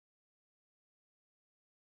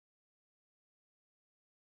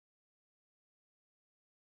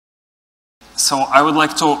So I would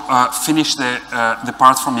like to finish the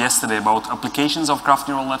part from yesterday about applications of graph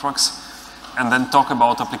neural networks, and then talk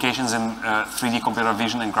about applications in 3D computer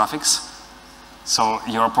vision and graphics. So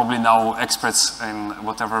you're probably now experts in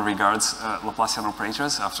whatever regards Laplacian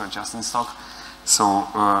operators after Justin's talk. So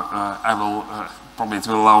I will probably it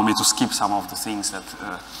will allow me to skip some of the things that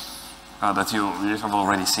that you have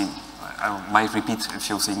already seen. I might repeat a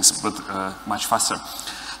few things, but much faster.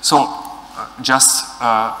 So just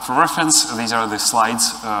for reference, these are the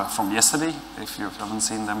slides from yesterday. If you haven't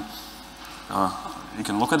seen them, you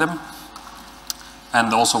can look at them.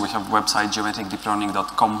 And also we have website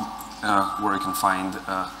geometricdeeplearning.com where you can find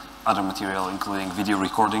other material, including video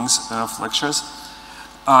recordings of lectures.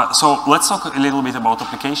 So let's talk a little bit about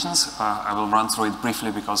applications. I will run through it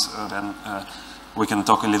briefly because then we can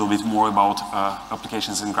talk a little bit more about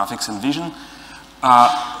applications in graphics and vision.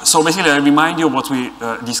 So basically, I remind you what we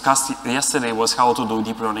discussed yesterday was how to do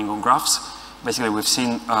deep learning on graphs. Basically, we've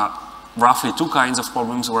seen roughly two kinds of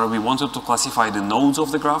problems where we wanted to classify the nodes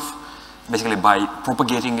of the graph, basically by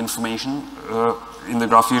propagating information in the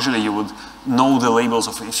graph. Usually, you would know the labels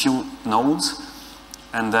of a few nodes,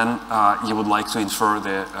 and then you would like to infer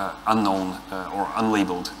the unknown or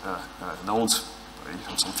unlabeled nodes. You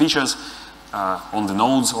have some features on the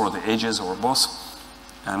nodes or the edges or both,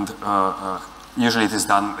 and usually it is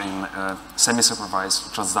done in a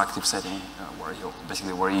semi-supervised transductive setting where you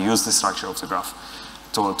basically use the structure of the graph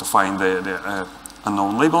to find the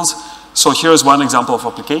unknown labels. So here's one example of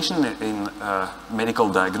application in medical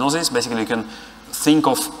diagnosis. Basically, you can think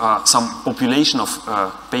of some population of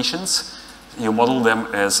patients. You model them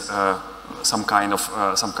as some kind of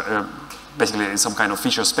basically some kind of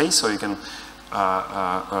feature space. So you can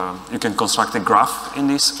construct a graph in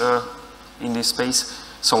this space.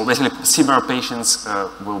 So basically, similar patients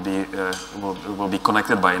will be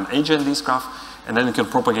connected by an edge in this graph, and then you can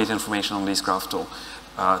propagate information on this graph to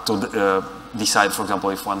decide, for example,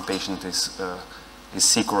 if one patient is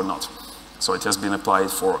sick or not. So it has been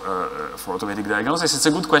applied for automatic diagnosis. It's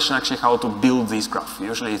a good question actually how to build this graph.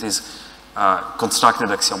 Usually it is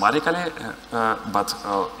constructed axiomatically, but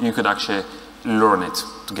you could actually learn it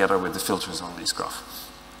together with the filters on this graph.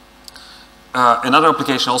 Another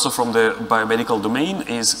application also from the biomedical domain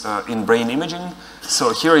is in brain imaging.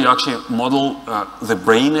 So here you actually model the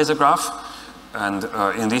brain as a graph. And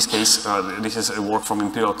in this case, this is a work from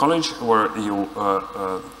Imperial College where you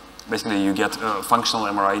basically you get functional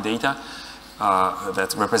MRI data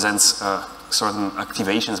that represents certain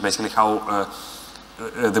activations, basically how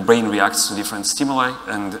the brain reacts to different stimuli.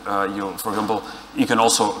 And you, for example, you can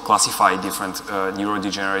also classify different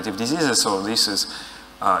neurodegenerative diseases. So this is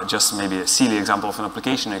just maybe a silly example of an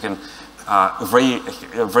application. You can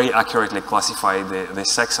very accurately classify the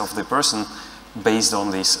sex of the person based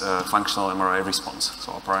on this functional MRI response.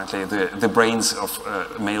 So apparently the brains of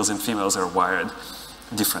males and females are wired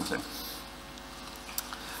differently.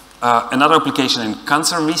 Another application in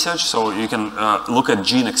cancer research, so you can look at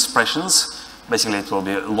gene expressions. Basically it will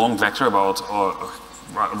be a long vector about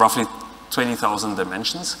roughly 20,000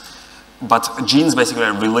 dimensions. But genes basically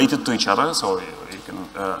are related to each other, so you can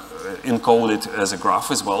encode it as a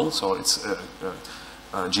graph as well. So it's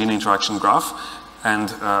a gene interaction graph.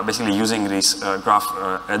 And basically using this graph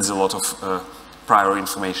adds a lot of prior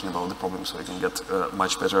information about the problem, so you can get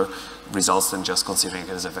much better results than just considering it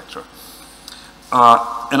as a vector.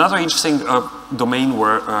 Another interesting domain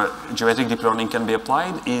where geometric deep learning can be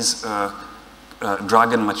applied is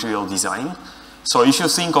drug and material design. So if you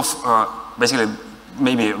think of basically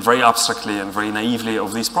maybe very abstractly and very naively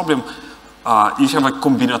of this problem, you have a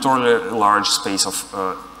combinatorially large space of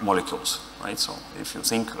molecules. Right? So if you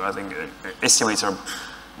think, I think estimates are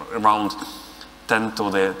around 10 to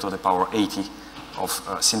the power 80 of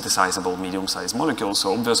synthesizable medium-sized molecules.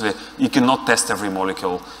 So obviously you cannot test every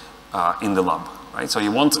molecule in the lab. Right? So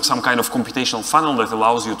you want some kind of computational funnel that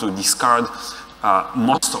allows you to discard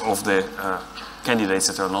most of the candidates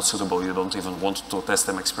that are not suitable. You don't even want to test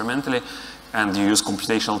them experimentally, and you use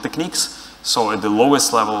computational techniques. So at the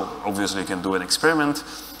lowest level, obviously you can do an experiment.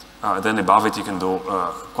 Then above it, you can do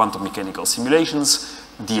quantum mechanical simulations.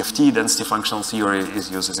 DFT, density functional theory,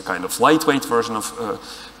 is used as a kind of lightweight version of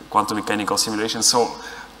quantum mechanical simulations. So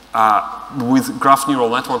with graph neural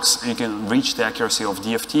networks, you can reach the accuracy of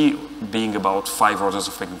DFT being about 5 orders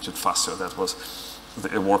of magnitude faster. That was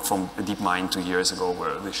a work from DeepMind 2 years ago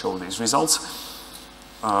where they showed these results.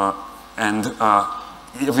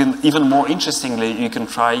 Even more interestingly, you can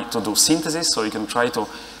try to do synthesis. So you can try to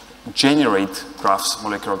generate graphs,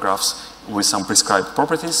 molecular graphs, with some prescribed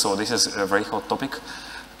properties. So this is a very hot topic.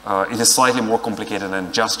 It is slightly more complicated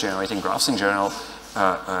than just generating graphs. In general,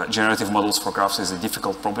 generative models for graphs is a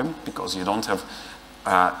difficult problem because you don't have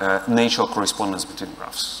natural correspondence between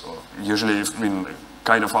graphs. So usually in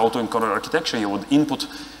kind of autoencoder architecture, you would input,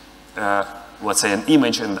 let's say, an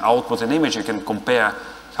image and output an image. You can compare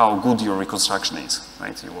how good your reconstruction is,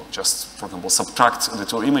 right? You will just, for example, subtract the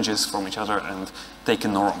two images from each other and take a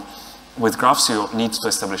norm. With graphs, you need to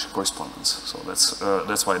establish a correspondence. So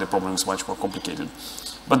that's why the problem is much more complicated.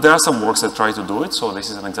 But there are some works that try to do it. So this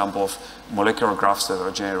is an example of molecular graphs that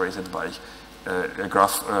are generated by a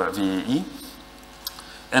graph VAE.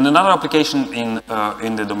 And another application in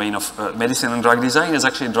the domain of medicine and drug design is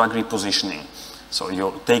actually drug repositioning. So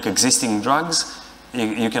you take existing drugs,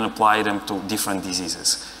 you can apply them to different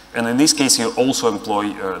diseases. And in this case, you also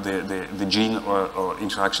employ the gene or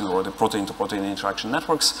interaction or the protein-to-protein interaction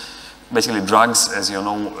networks. Basically, drugs, as you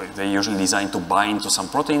know, they're usually designed to bind to some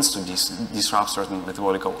proteins to disrupt certain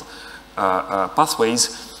metabolic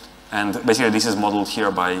pathways. And basically, this is modeled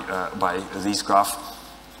here by this graph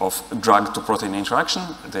of drug-to-protein interaction.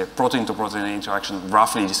 The protein-to-protein interaction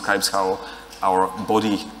roughly describes how our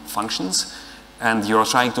body functions. And you're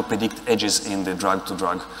trying to predict edges in the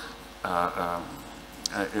drug-to-drug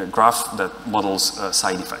graph that models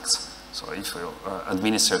side effects. So if you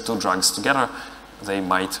administer two drugs together, they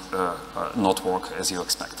might not work as you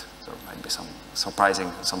expect. There might be some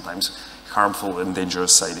surprising, sometimes harmful and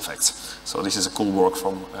dangerous side effects. So this is a cool work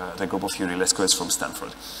from the group of Yuri Leskovets from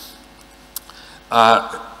Stanford.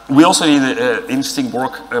 We also did interesting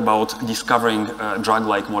work about discovering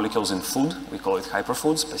drug-like molecules in food. We call it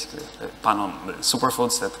hyperfoods, basically a pun on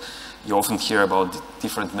superfoods that you often hear about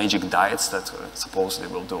different magic diets that supposedly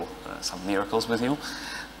will do some miracles with you.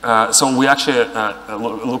 So we actually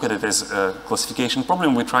look at it as a classification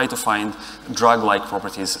problem. We try to find drug-like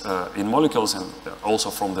properties in molecules and also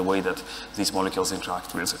from the way that these molecules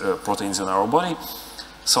interact with proteins in our body.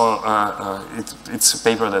 So it's a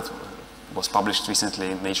paper that was published recently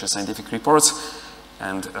in Nature Scientific Reports,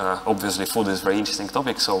 and obviously food is a very interesting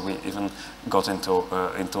topic, so we even got into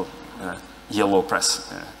Yellow Press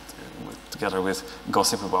together with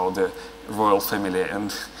gossip about the royal family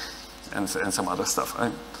and some other stuff.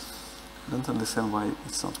 I don't understand why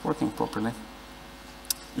it's not working properly.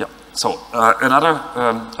 Yeah, so another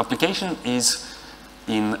application is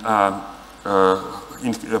in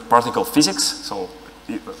particle physics. So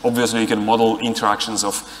obviously you can model interactions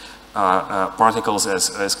of particles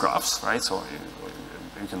as graphs, right? So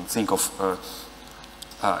you can think of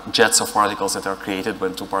jets of particles that are created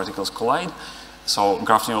when two particles collide. So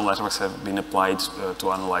graph neural networks have been applied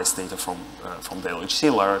to analyze data from the LHC,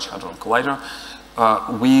 Large Hadron Collider.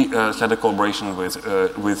 We had a collaboration with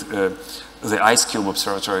the Ice Cube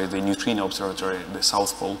Observatory, the Neutrino Observatory, the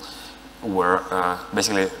South Pole, where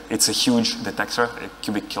basically it's a huge detector, a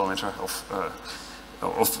cubic kilometer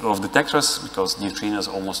of detectors, because neutrinos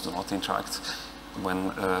almost do not interact when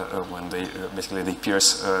they basically they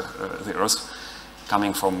pierce the Earth,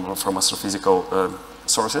 coming from astrophysical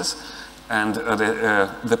sources. And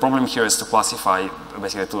the problem here is to classify,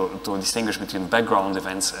 basically to distinguish between background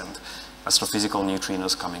events and astrophysical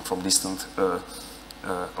neutrinos coming from distant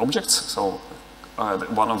objects. So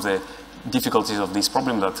one of the difficulties of this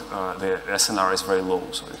problem that the SNR is very low,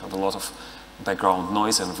 so you have a lot of background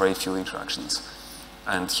noise and very few interactions.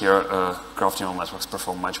 And here, graph neural networks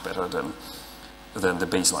perform much better than the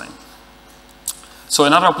baseline. So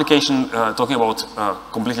another application, talking about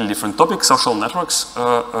completely different topic, social networks,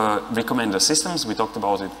 recommender systems. We talked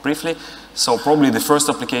about it briefly. So probably the first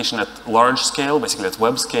application at large scale, basically at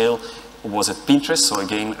web scale, was at Pinterest. So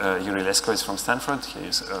again, Yuri Leskovets from Stanford, he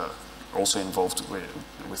is also involved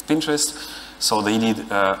with Pinterest. So they did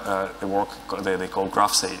a work they call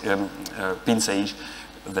PinSage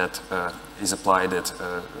that is applied at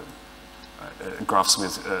graphs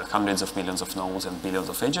with hundreds of millions of nodes and billions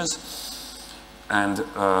of edges. And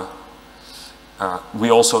we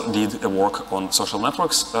also did a work on social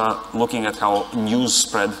networks, looking at how news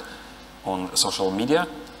spread on social media.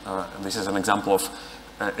 This is an example of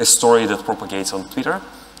a story that propagates on Twitter,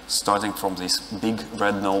 starting from this big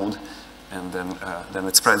red node, and then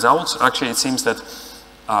it spreads out. Actually, it seems that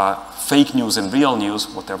fake news and real news,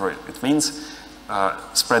 whatever it means,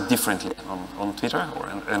 spread differently on Twitter or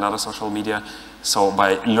in other social media. So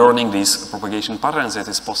by learning these propagation patterns, it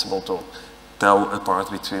is possible to tell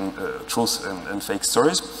apart between truth and fake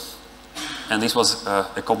stories. And this was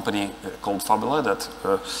a company called Fabula that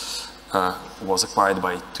was acquired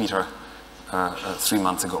by Twitter 3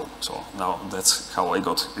 months ago. So now that's how I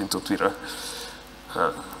got into Twitter,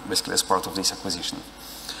 basically as part of this acquisition.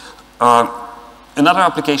 Another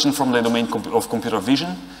application from the domain of computer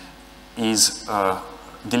vision is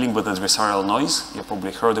dealing with adversarial noise. You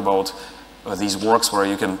probably heard about these works where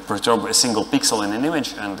you can perturb a single pixel in an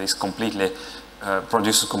image, and this completely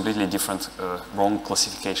produces completely different wrong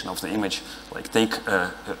classification of the image. Like take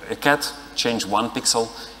a cat, change one pixel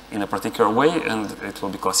in a particular way, and it will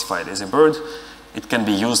be classified as a bird. It can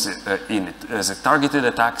be used as a targeted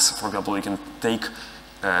attacks. For example, you can take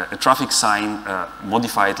a traffic sign,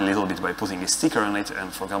 modify it a little bit by putting a sticker on it,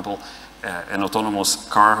 and for example, an autonomous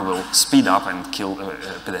car will speed up and kill a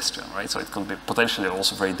pedestrian, right? So it can be potentially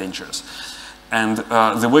also very dangerous. And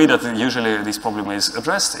the way that usually this problem is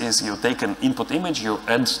addressed is you take an input image, you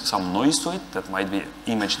add some noise to it that might be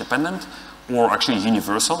image dependent, or actually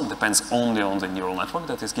universal, depends only on the neural network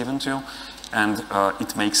that is given to you, and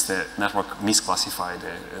it makes the network misclassify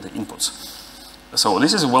the inputs. So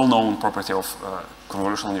this is a well-known property of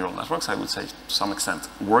convolutional neural networks, I would say to some extent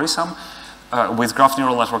worrisome. With graph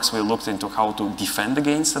neural networks, we looked into how to defend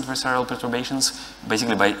against adversarial perturbations,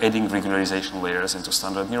 basically by adding regularization layers into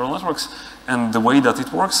standard neural networks. And the way that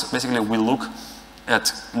it works, basically we look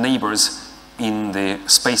at neighbors in the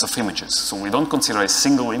space of images. So we don't consider a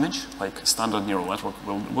single image, like a standard neural network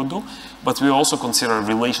would do, but we also consider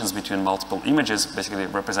relations between multiple images, basically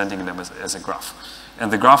representing them as a graph.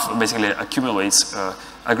 And the graph basically accumulates,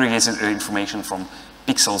 aggregates information from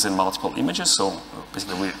pixels in multiple images. So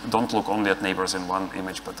basically we don't look only at neighbors in one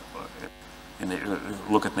image, but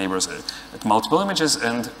look at neighbors at multiple images.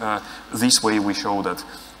 And this way we show that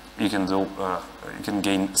you can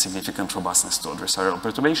gain significant robustness to adversarial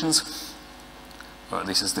perturbations.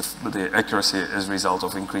 This is the accuracy as a result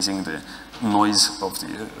of increasing the noise of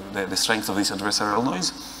the strength of this adversarial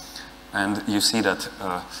noise. And you see that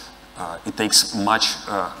it takes much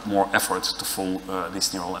more effort to fool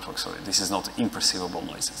this neural network. So this is not imperceivable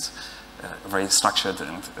noise. It's very structured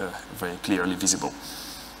and very clearly visible.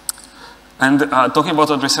 And talking about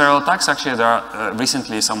adversarial attacks, actually there are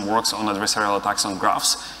recently some works on adversarial attacks on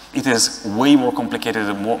graphs. It is way more complicated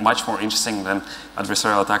and much more interesting than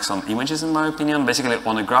adversarial attacks on images, in my opinion. Basically,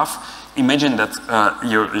 on a graph, imagine that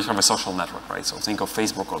you have a social network, right? So think of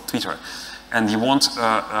Facebook or Twitter. And you want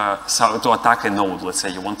to attack a node. Let's say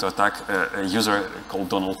you want to attack a user called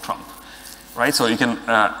Donald Trump, right? So you can,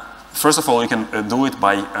 first of all, you can do it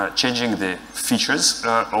by changing the features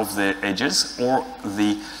of the edges or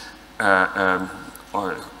the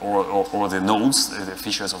or the nodes, the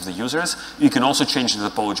features of the users. You can also change the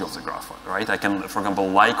topology of the graph, right? I can, for example,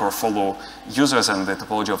 like or follow users and the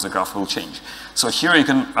topology of the graph will change. So here you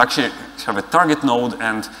can actually have a target node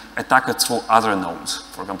and attack it through other nodes.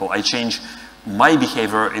 For example, I change my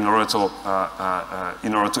behavior in order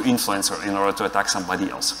to influence or in order to attack somebody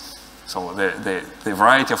else. So the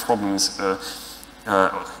variety of problems of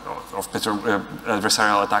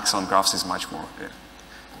adversarial attacks on graphs is much more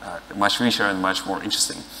much richer and much more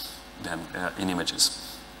interesting than in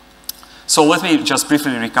images. So let me just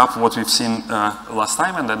briefly recap what we've seen last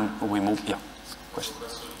time, and then we move. Yeah, question.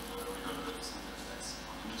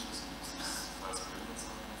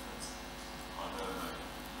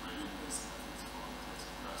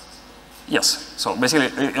 Yes. So basically,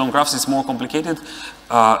 on graphs, it's more complicated.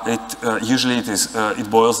 Usually, it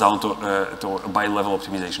boils down to a bi-level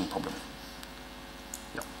optimization problem.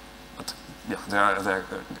 Yeah,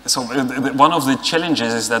 so one of the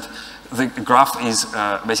challenges is that the graph is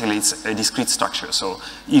basically it's a discrete structure. So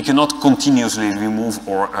you cannot continuously remove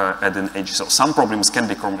or add an edge. So some problems can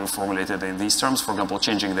be formulated in these terms. For example,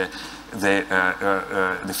 changing the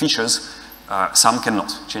features. Some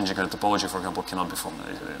cannot. Changing the topology, for example, cannot be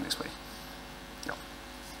formulated in this way. Yeah.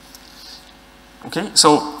 Okay.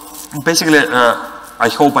 So basically. I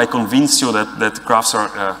hope I convinced you that graphs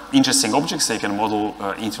are interesting objects. They can model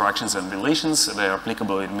interactions and relations. They are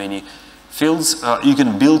applicable in many fields. You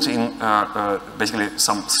can build in basically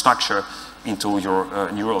some structure into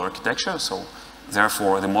your neural architecture. So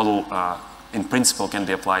therefore, the model in principle can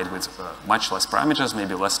be applied with much less parameters,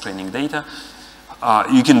 maybe less training data.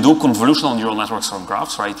 You can do convolutional neural networks on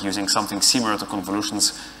graphs, right, using something similar to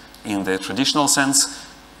convolutions in the traditional sense,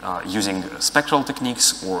 using spectral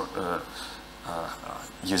techniques or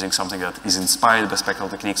using something that is inspired by spectral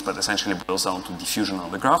techniques, but essentially boils down to diffusion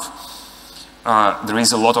on the graph. There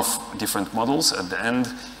is a lot of different models. At the end,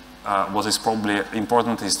 what is probably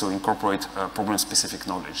important is to incorporate problem-specific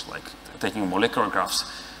knowledge, like taking molecular graphs.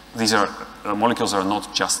 These are, molecules are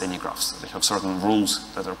not just any graphs. They have certain rules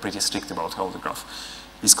that are pretty strict about how the graph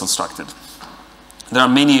is constructed. There are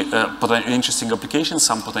many interesting applications,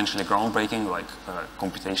 some potentially groundbreaking, like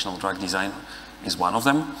computational drug design is one of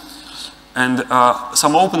them. And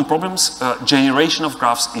some open problems. Generation of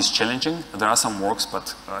graphs is challenging. There are some works,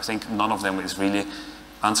 but I think none of them is really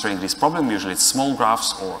answering this problem. Usually it's small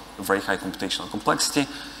graphs or very high computational complexity.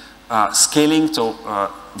 scaling to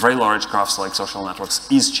very large graphs like social networks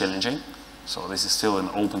is challenging. So this is still an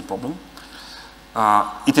open problem.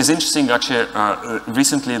 It is interesting, actually,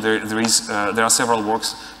 recently there are several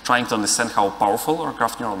works trying to understand how powerful are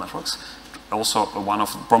graph neural networks. Also, one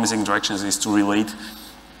of the promising directions is to relate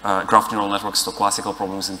graph neural networks to classical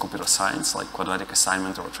problems in computer science, like quadratic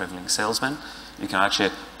assignment or traveling salesman. You can actually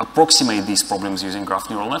approximate these problems using graph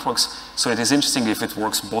neural networks. So it is interesting if it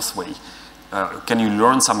works both ways. Can you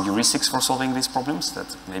learn some heuristics for solving these problems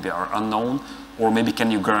that maybe are unknown? Or maybe can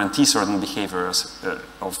you guarantee certain behaviors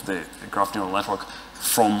of the graph neural network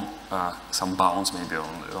from some bounds maybe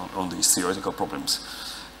on these theoretical problems?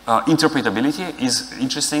 Interpretability is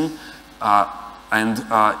interesting. And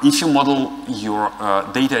if you model your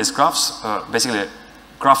data as graphs, basically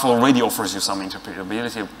graph already offers you some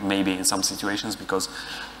interpretability, maybe in some situations, because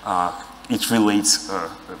it relates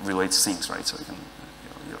things, right? So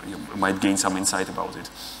you might gain some insight about it.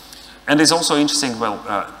 And it's also interesting, well,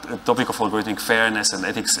 the topic of algorithmic fairness and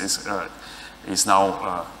ethics is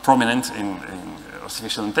now prominent in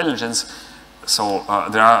artificial intelligence. So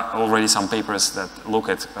there are already some papers that look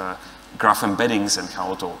at graph embeddings and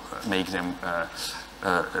how to make them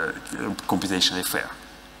computationally fair.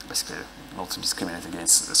 Basically, not to discriminate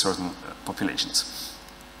against certain populations.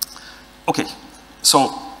 Okay,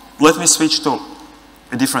 so let me switch to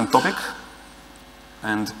a different topic,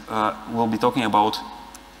 and we'll be talking about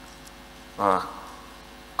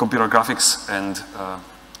computer graphics and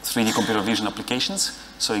 3D computer vision applications.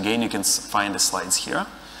 So again, you can find the slides here.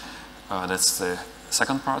 That's the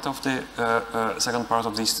second part of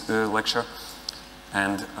this lecture.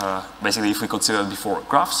 And basically, if we consider before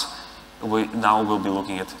graphs, now we'll be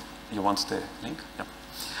looking at. You want the link?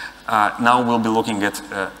 Yeah. Now we'll be looking at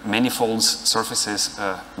manifolds, surfaces,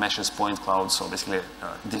 meshes, point clouds. So basically,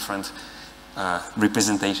 different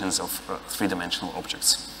representations of three-dimensional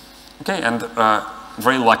objects. Okay, and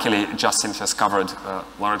very luckily, Justin has covered a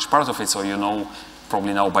large part of it, so you know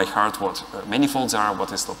probably now by heart what manifolds are,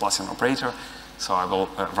 what is the Laplacian operator. So I will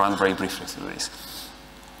run very briefly through this.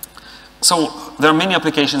 So there are many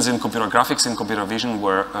applications in computer graphics and computer vision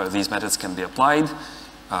where these methods can be applied.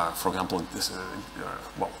 For example,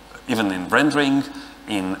 well, even in rendering,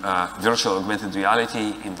 in virtual augmented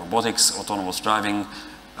reality, in robotics, autonomous driving,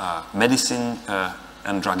 medicine,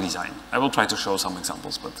 and drug design. I will try to show some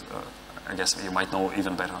examples, but I guess you might know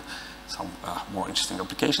even better some more interesting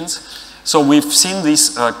applications. So we've seen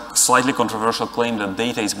this slightly controversial claim that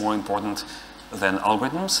data is more important than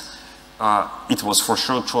algorithms. It was for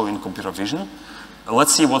sure true in computer vision.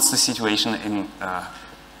 Let's see what's the situation in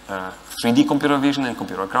 3D computer vision and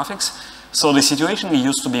computer graphics. So the situation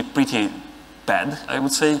used to be pretty bad, I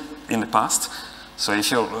would say, in the past. So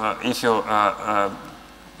if you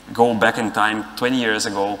go back in time, 20 years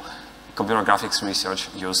ago, computer graphics research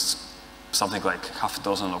used something like half a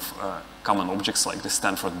dozen of common objects like the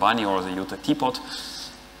Stanford Bunny or the Utah Teapot.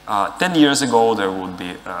 10 years ago, there would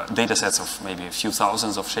be data sets of maybe a few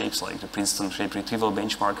thousands of shapes, like the Princeton Shape Retrieval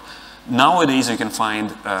Benchmark. Nowadays, you can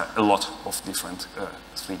find a lot of different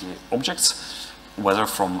 3D objects, whether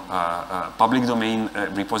from public domain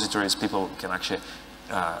repositories. People can actually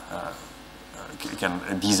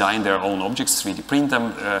can design their own objects, 3D print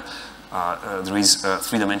them. There is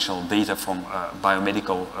three-dimensional data from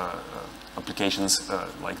biomedical applications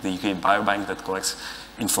like the UK Biobank that collects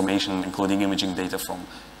information, including imaging data from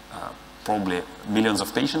probably millions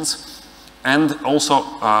of patients. And also,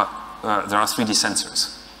 there are 3D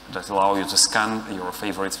sensors that allow you to scan your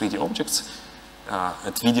favorite 3D objects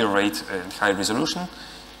at video rate and high resolution.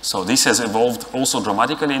 So this has evolved also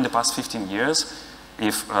dramatically in the past 15 years.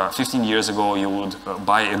 If 15 years ago you would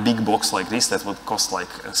buy a big box like this that would cost like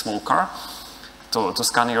a small car to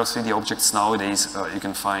scan your 3D objects, nowadays you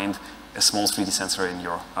can find a small 3D sensor in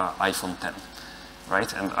your iPhone 10,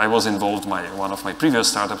 right? And I was involved, one of my previous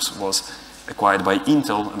startups was acquired by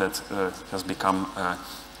Intel that has become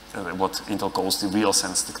what Intel calls the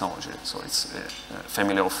RealSense technology. So it's a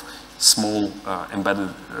family of small embedded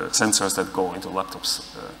sensors that go into laptops,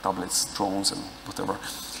 tablets, drones, and whatever,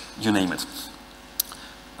 you name it.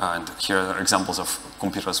 And here are examples of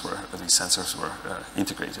computers where these sensors were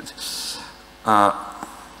integrated.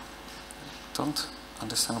 Don't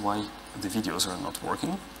understand why the videos are not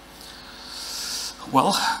working.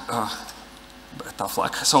 Well, tough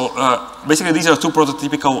luck. So basically these are two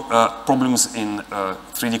prototypical problems in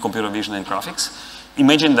 3D computer vision and graphics.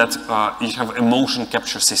 Imagine that you have a motion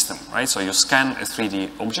capture system, right? So you scan a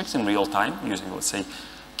 3D object in real time using, let's say,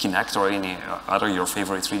 Kinect or any other your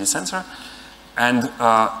favorite 3D sensor. And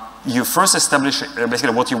you first establish,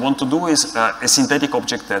 basically what you want to do is a synthetic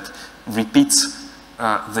object that repeats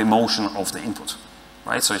the motion of the input,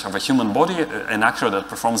 right? So you have a human body, an actor that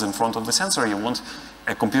performs in front of the sensor. You want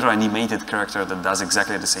a computer animated character that does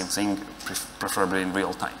exactly the same thing, preferably in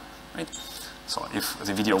real time, right? So if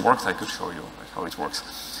the video worked, I could show you how it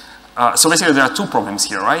works. So basically there are two problems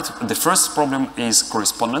here, right? The first problem is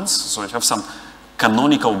correspondence. So you have some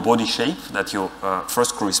canonical body shape that you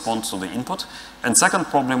first correspond to the input. And second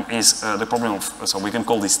problem is the problem of, so we can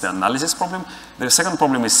call this the analysis problem. The second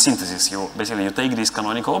problem is synthesis. Basically you take this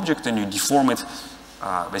canonical object and you deform it.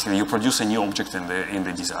 Basically you produce a new object in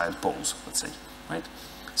the desired pose, let's say, right?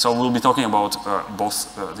 So we'll be talking about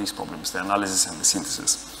both these problems, the analysis and the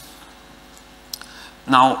synthesis.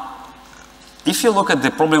 Now, if you look at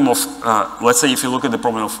the problem of, let's say if you look at the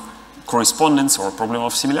problem of correspondence or problem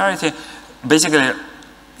of similarity, basically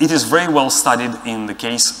it is very well studied in the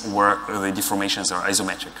case where the deformations are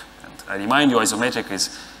isometric. And I remind you, isometric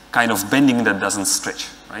is kind of bending that doesn't stretch,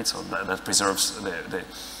 right? So that preserves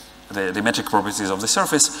the metric properties of the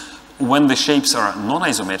surface. When the shapes are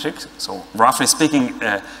non-isometric, so roughly speaking,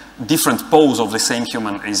 a different pose of the same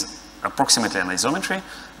human is approximately an isometry,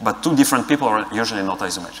 but two different people are usually not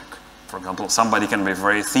isometric. For example, somebody can be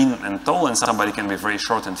very thin and tall, and somebody can be very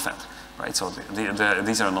short and fat, right? So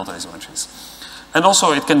these are not isometries. And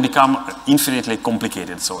also, it can become infinitely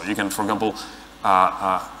complicated. So you can, for example,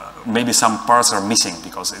 maybe some parts are missing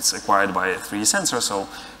because it's acquired by a 3D sensor, so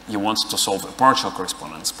you want to solve a partial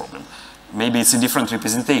correspondence problem. Maybe it's a different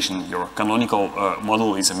representation. Your canonical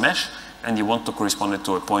model is a mesh, and you want to correspond it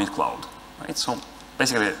to a point cloud, right? So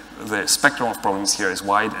basically, the spectrum of problems here is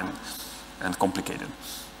wide and complicated.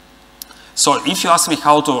 So if you ask me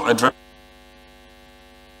how to address,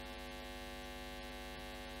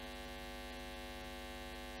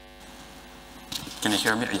 can you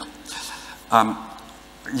hear me? Yeah.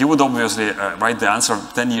 You would obviously write the answer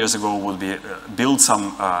 10 years ago would be build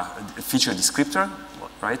some feature descriptor,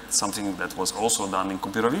 right? Something that was also done in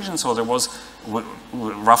computer vision. So there was,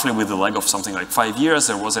 roughly with the lag of something like 5 years,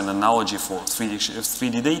 there was an analogy for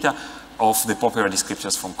 3D data of the popular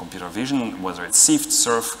descriptors from computer vision, whether it's SIFT,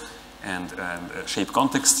 SURF, and shape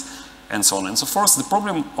context, and so on and so forth. The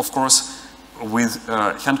problem, of course, with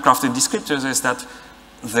handcrafted descriptors is that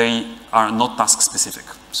they are not task specific.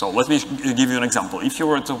 So let me give you an example. If you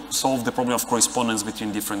were to solve the problem of correspondence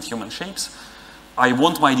between different human shapes, I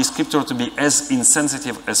want my descriptor to be as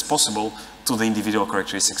insensitive as possible to the individual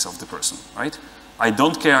characteristics of the person, right? I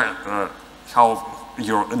don't care how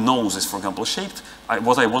your nose is, for example, shaped.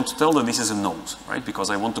 What I want to tell that this is a nose, right?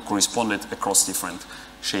 Because I want to correspond it across different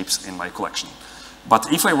shapes in my collection.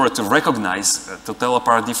 But if I were to recognize, to tell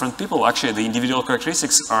apart different people, actually the individual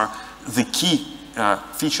characteristics are the key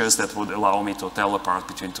features that would allow me to tell apart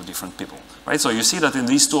between two different people, right? So you see that in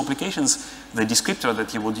these two applications, the descriptor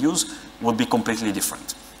that you would use would be completely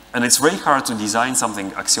different. And it's very hard to design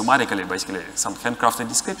something axiomatically, basically some handcrafted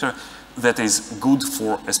descriptor that is good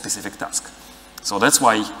for a specific task. So that's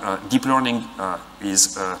why deep learning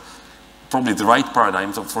is probably the right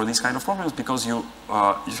paradigm for these kind of problems, because you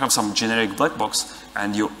have some generic black box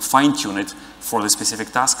and you fine-tune it for the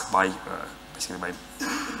specific task by basically by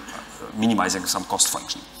minimizing some cost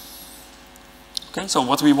function. Okay, so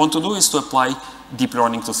what we want to do is to apply deep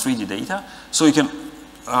learning to 3D data. So you can,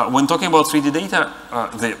 when talking about 3D data,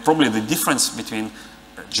 probably the difference between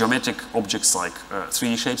geometric objects like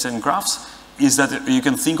 3D shapes and graphs is that you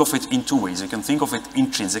can think of it in two ways. You can think of it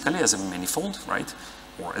intrinsically as a manifold, right?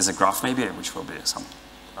 Or as a graph maybe, which will be some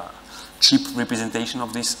cheap representation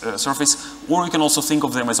of this surface. Or you can also think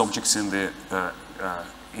of them as objects in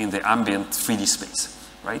the ambient 3D space,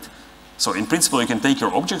 right? So in principle, you can take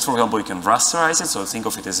your object, for example, you can rasterize it, so think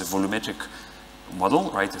of it as a volumetric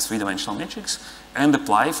model, right, a three-dimensional matrix, and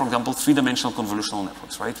apply, for example, three-dimensional convolutional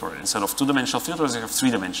networks, right, where instead of two-dimensional filters, you have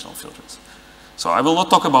three-dimensional filters. So I will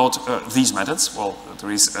not talk about these methods. Well,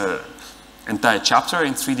 there is an entire chapter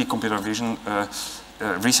in 3D computer vision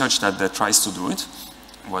research that tries to do it,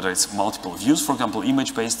 whether it's multiple views, for example,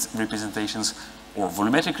 image-based representations or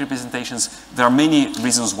volumetric representations. There are many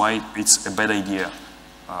reasons why it's a bad idea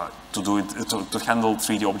to do it, to handle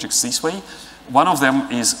 3D objects this way. One of them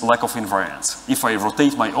is lack of invariance. If I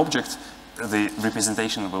rotate my object, the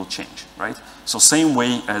representation will change, right? So same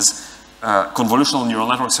way as convolutional neural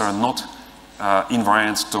networks are not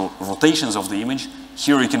invariant to rotations of the image,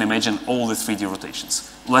 here you can imagine all the 3D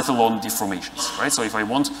rotations, let alone deformations, right? So if I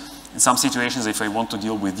want, in some situations, if I want to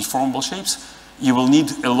deal with deformable shapes, you will need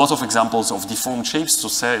a lot of examples of deformed shapes to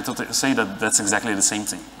say that that's exactly the same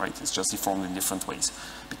thing, right? It's just deformed in different ways.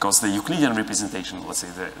 Because the Euclidean representation, let's say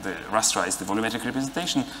the rasterized, the volumetric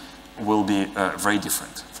representation, will be very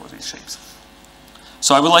different for these shapes.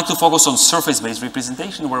 So I would like to focus on surface-based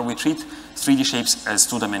representation, where we treat 3D shapes as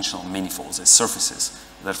two-dimensional manifolds, as surfaces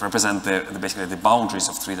that represent basically the boundaries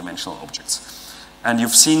of three-dimensional objects. And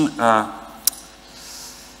you've seen, let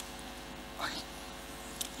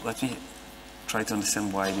me try to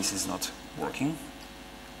understand why this is not working.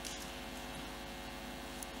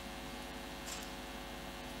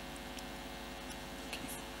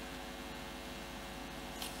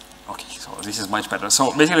 Okay, so this is much better.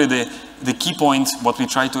 So basically the key point, what we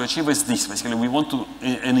try to achieve is this. Basically we want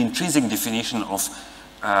an intrinsic definition of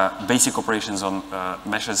basic operations on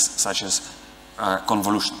meshes such as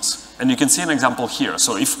convolutions. And you can see an example here.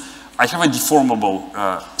 So if I have a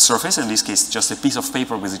deformable surface, in this case just a piece of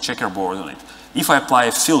paper with a checkerboard on it, if I apply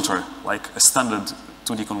a filter like a standard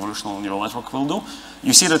 2D convolutional neural network will do,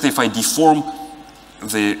 you see that if I deform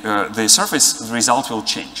the surface, the result will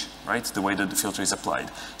change, right? The way that the filter is applied.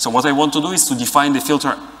 So what I want to do is to define the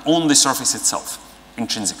filter on the surface itself,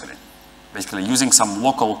 intrinsically. Basically using some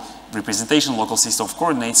local representation, local system of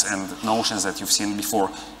coordinates and notions that you've seen before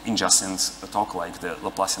in Justin's talk, like the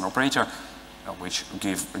Laplacian operator, which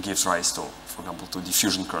gives rise to, for example, to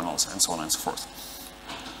diffusion kernels and so on and so forth.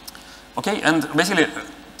 Okay, and basically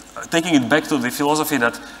taking it back to the philosophy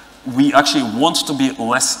that we actually want to be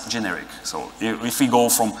less generic. So if we go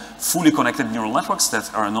from fully connected neural networks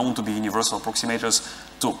that are known to be universal approximators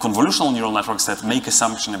to convolutional neural networks that make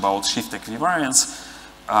assumption about shift equivariance,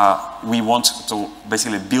 we want to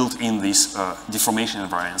basically build in this deformation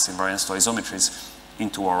invariance to isometries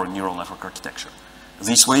into our neural network architecture.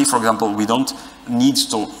 This way, for example, we don't need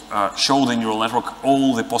to show the neural network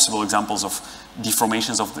all the possible examples of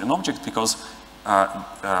deformations of an object, because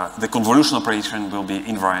the convolution operation will be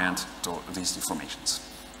invariant to these deformations.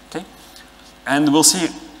 Okay? And we'll see,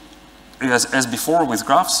 as before with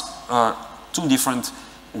graphs, two different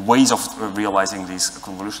ways of realizing these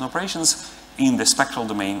convolution operations in the spectral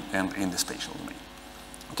domain and in the spatial domain.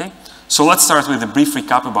 Okay? So let's start with a brief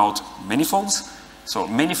recap about manifolds. So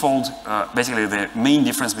manifold, basically the main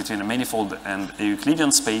difference between a manifold and a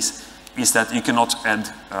Euclidean space is that you cannot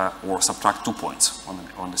add or subtract 2 points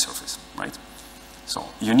on the surface, right? So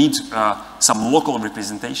you need some local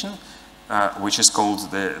representation, which is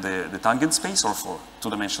called the tangent space, or for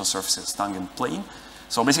two-dimensional surfaces, tangent plane.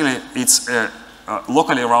 So basically it's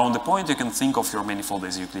locally around the point. You can think of your manifold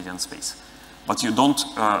as Euclidean space. But you don't,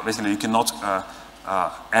 basically you cannot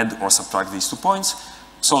add or subtract these 2 points.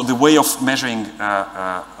 So the way of measuring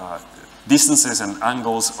distances and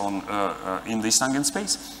angles in this tangent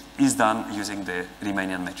space is done using the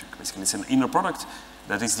Riemannian metric. Basically, it's an inner product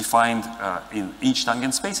that is defined in each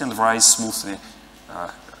tangent space and varies smoothly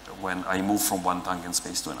when I move from one tangent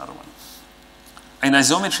space to another one. An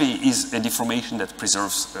isometry is a deformation that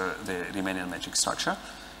preserves the Riemannian metric structure.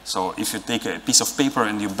 So if you take a piece of paper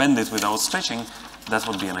and you bend it without stretching, that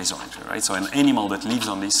would be an isometry, right? So an animal that lives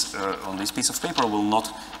on this piece of paper will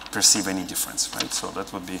not perceive any difference, right? So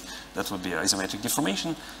that would be isometric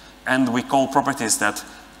deformation, and we call properties that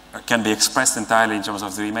can be expressed entirely in terms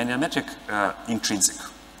of the Riemannian metric intrinsic,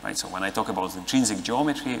 right? So when I talk about intrinsic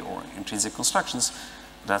geometry or intrinsic constructions,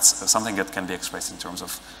 that's something that can be expressed in terms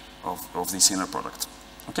of this inner product.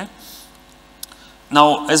 Okay.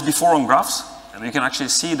 Now, as before on graphs, you can actually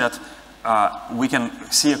see that we can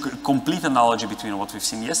see a complete analogy between what we've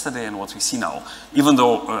seen yesterday and what we see now, even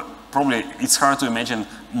though probably it's hard to imagine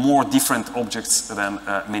more different objects than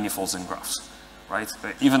manifolds and graphs, right?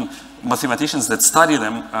 Even mathematicians that study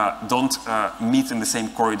them don't meet in the same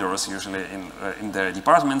corridors usually in their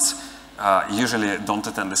departments, usually don't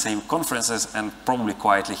attend the same conferences, and probably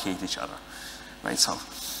quietly hate each other, right? So,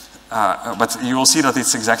 but you will see that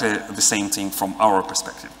it's exactly the same thing from our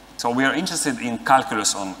perspective. So we are interested in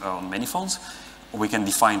calculus on manifolds. We can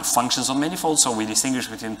define functions on manifolds. So we distinguish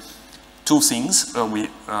between two things.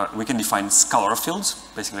 We can define scalar fields.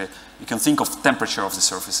 Basically, you can think of temperature of the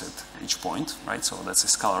surface at each point, right? So that's a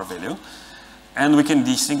scalar value. And we can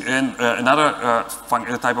distinguish, another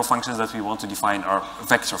type of functions that we want to define are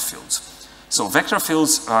vector fields. So vector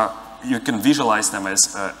fields, you can visualize them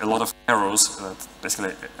as a lot of arrows,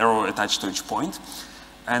 basically arrow attached to each point.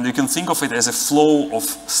 And you can think of it as a flow of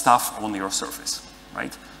stuff on your surface,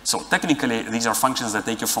 right? So technically, these are functions that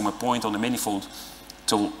take you from a point on the manifold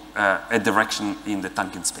to a direction in the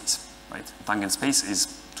tangent space, right? Tangent space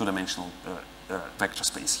is two-dimensional vector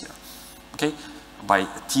space here, okay? By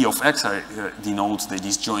T of x, I denote the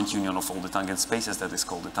disjoint union of all the tangent spaces. That is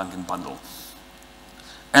called the tangent bundle.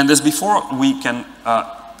 And as before, we can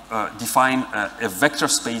define a vector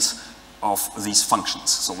space of these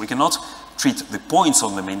functions. So we cannot treat the points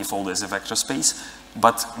on the manifold as a vector space,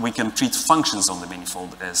 but we can treat functions on the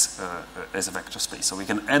manifold as a vector space. So we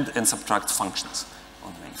can add and subtract functions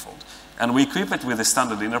on the manifold. And we equip it with a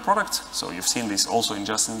standard inner product. So you've seen this also in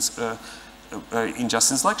Justin's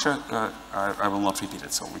lecture. I will not repeat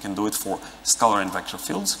it. So we can do it for scalar and vector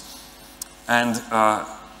fields. And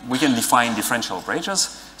we can define differential operators.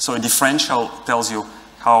 So a differential tells you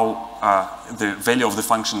how the value of the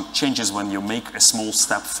function changes when you make a small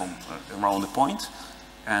step from around the point.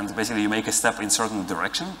 And basically you make a step in certain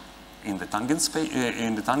direction in the tangent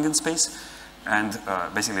space. And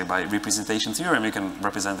basically by representation theorem, you can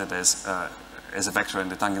represent it as a vector in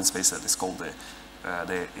the tangent space that is called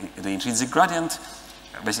the intrinsic gradient.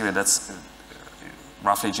 Basically that's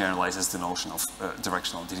roughly generalizes the notion of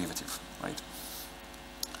directional derivative, right?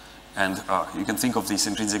 And you can think of this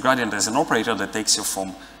intrinsic gradient as an operator that takes you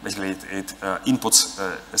from, basically it inputs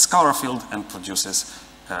a scalar field and produces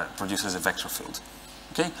a vector field.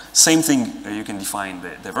 Okay, same thing, you can define the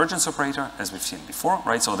divergence operator as we've seen before,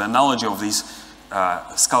 right? So the analogy of these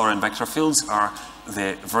scalar and vector fields are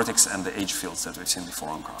the vertex and the edge fields that we've seen before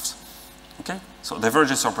on graphs. Okay, so the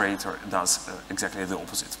divergence operator does exactly the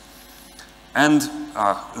opposite. And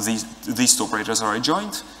these two operators are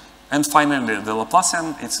adjoint. And finally, the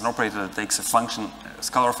Laplacian, it's an operator that takes a function, a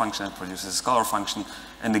scalar function, and produces a scalar function.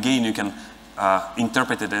 And again, you can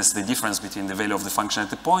interpret it as the difference between the value of the function at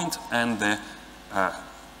the point and the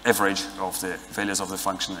average of the values of the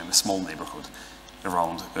function in a small neighborhood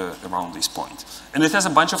around this point. And it has a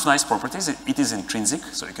bunch of nice properties. It is intrinsic,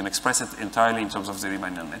 so you can express it entirely in terms of the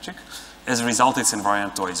Riemannian metric. As a result, it's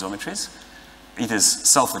invariant to isometries. It is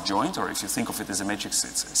self-adjoint, or if you think of it as a matrix,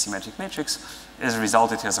 it's a symmetric matrix. As a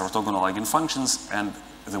result, it has orthogonal eigenfunctions, and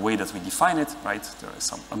the way that we define it, right, there is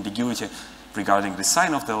some ambiguity regarding the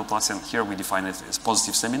sign of the Laplacian. Here we define it as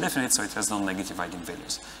positive semi-indefinite, so it has non-negative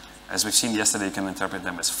eigenvalues. As we've seen yesterday, you can interpret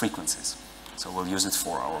them as frequencies. So we'll use it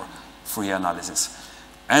for our Fourier analysis.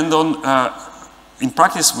 And in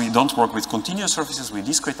practice, we don't work with continuous surfaces, we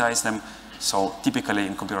discretize them. So typically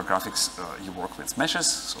in computer graphics, you work with meshes.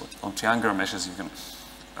 So on triangular meshes, you can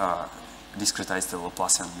discretize the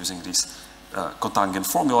Laplacian using this cotangent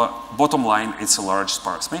formula. Bottom line, it's a large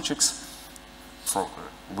sparse matrix for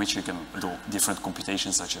which you can do different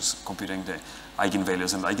computations, such as computing the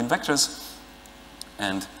eigenvalues and eigenvectors.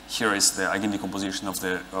 And here is the eigendecomposition of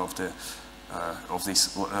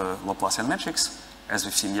this Laplacian matrix. As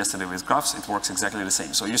we've seen yesterday with graphs, it works exactly the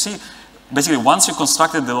same. So you see, basically, once you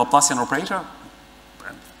constructed the Laplacian operator,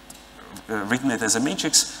 written it as a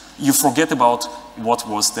matrix, you forget about what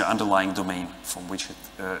was the underlying domain from which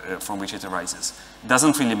it arises. It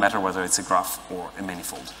doesn't really matter whether it's a graph or a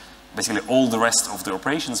manifold. Basically, all the rest of the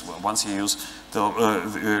operations, well, once you use the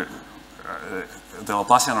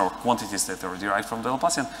Laplacian or quantities that are derived from the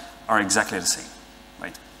Laplacian, are exactly the same,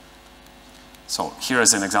 right? So here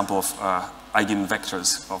is an example of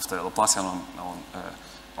eigenvectors of the Laplacian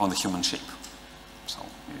on the human shape. So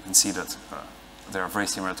you can see that they are very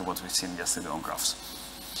similar to what we've seen yesterday on graphs.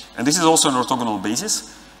 And this is also an orthogonal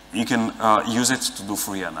basis. You can use it to do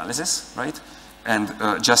Fourier analysis, right? And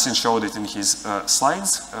Justin showed it in his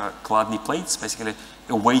slides, Chladni plates, basically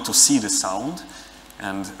a way to see the sound.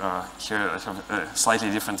 And here I have a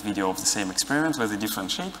slightly different video of the same experiment with a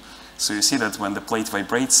different shape. So you see that when the plate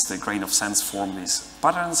vibrates, the grain of sands form these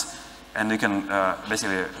patterns. And you can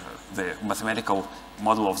basically, the mathematical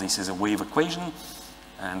model of this is a wave equation.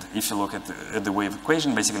 And if you look at the wave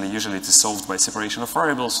equation, basically usually it is solved by separation of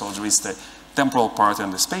variables. So there is the temporal part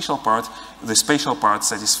and the spatial part. The spatial part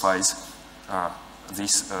satisfies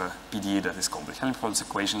this PDE that is called the Helmholtz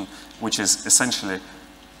equation, which is essentially,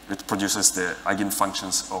 it produces the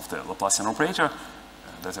eigenfunctions of the Laplacian operator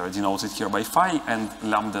that are denoted here by phi, and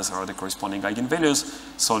lambdas are the corresponding eigenvalues.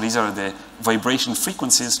 So these are the vibration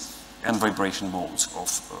frequencies and vibration modes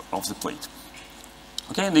of the plate.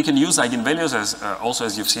 Okay, and you can use eigenvalues as also,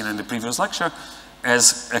 as you've seen in the previous lecture,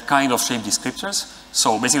 as a kind of shape descriptors.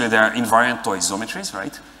 So basically they are invariant to isometries,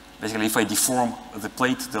 right? Basically if I deform the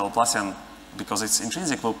plate, the Laplacian, because it's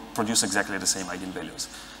intrinsic, will produce exactly the same eigenvalues.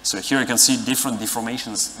 So here you can see different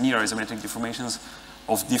deformations, near isometric deformations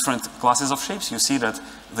of different classes of shapes. You see that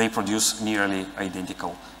they produce nearly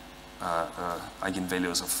identical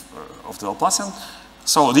eigenvalues of the Laplacian.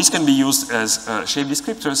 So these can be used as shape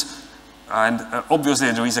descriptors. And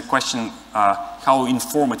obviously there is a question, how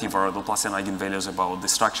informative are the Laplacian eigenvalues about the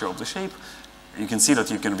structure of the shape? You can see that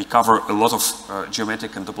you can recover a lot of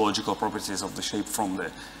geometric and topological properties of the shape from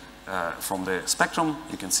the spectrum.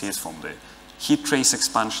 You can see it from the heat trace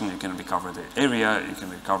expansion. You can recover the area. You can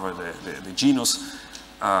recover the genus.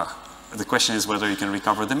 The question is whether you can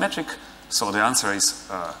recover the metric. So the answer is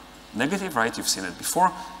negative, right? You've seen it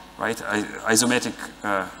before, right? Isometric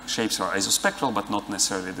shapes are isospectral, but not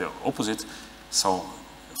necessarily the opposite. So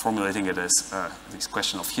formulating it as this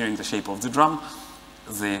question of hearing the shape of the drum,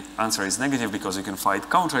 the answer is negative because you can find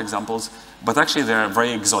counterexamples, but actually they are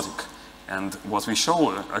very exotic. And what we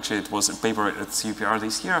show, actually it was a paper at CUPR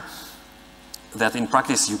this year, that in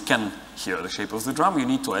practice you can hear the shape of the drum. You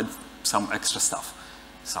need to add some extra stuff,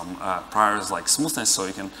 some priors like smoothness. So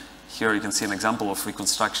you can, here you can see an example of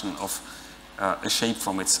reconstruction of a shape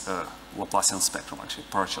from its Laplacian spectrum, actually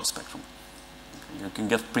partial spectrum. You can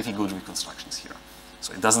get pretty good reconstructions here.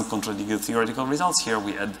 So it doesn't contradict the theoretical results. Here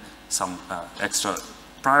we add some extra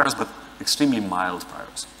priors, but extremely mild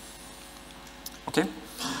priors. Okay?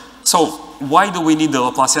 So why do we need the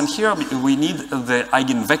Laplacian here? We need the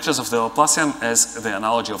eigenvectors of the Laplacian as the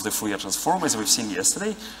analogy of the Fourier transform, as we've seen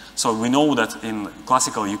yesterday. So we know that in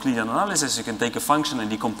classical Euclidean analysis, you can take a function and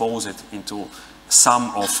decompose it into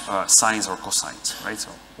sum of sines or cosines, right? So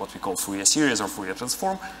what we call Fourier series or Fourier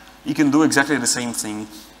transform. You can do exactly the same thing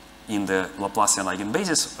in the Laplacian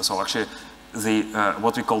eigenbasis. So actually,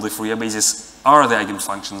 what we call the Fourier basis are the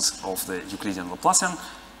eigenfunctions of the Euclidean Laplacian.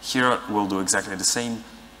 Here we'll do exactly the same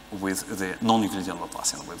with the non-Euclidean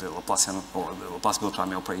Laplacian, with the Laplacian or the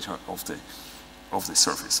Laplace-Beltrami operator of the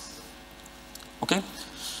surface. Okay,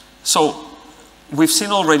 so we've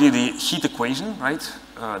seen already the heat equation, right?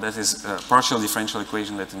 That is a partial differential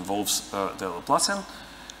equation that involves the Laplacian.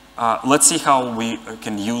 Let's see how we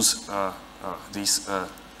can use this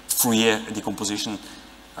Fourier decomposition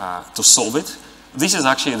to solve it. This is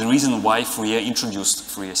actually the reason why Fourier introduced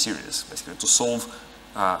Fourier series, basically to solve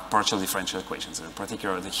partial differential equations, in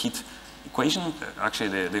particular the heat equation.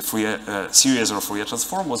 Actually, the Fourier series or Fourier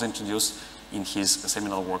transform was introduced in his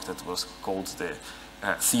seminal work that was called the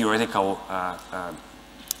theoretical,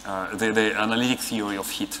 the analytic theory of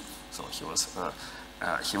heat. So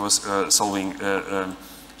he was solving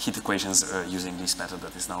heat equations using this method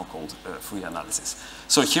that is now called Fourier analysis.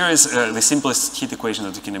 So here is the simplest heat equation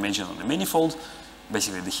that you can imagine on a manifold.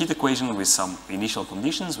 Basically the heat equation with some initial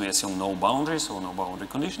conditions. We assume no boundaries or no boundary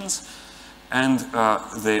conditions. And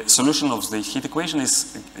the solution of the heat equation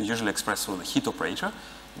is usually expressed through the heat operator,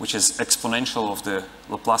 which is exponential of the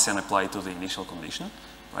Laplacian applied to the initial condition,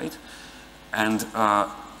 right? And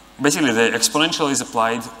basically the exponential is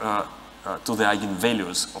applied to the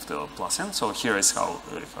eigenvalues of the Laplacian. So here is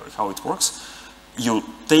how it works. You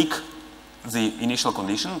take the initial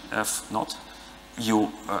condition, f naught,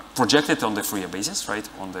 you project it on the Fourier basis, right,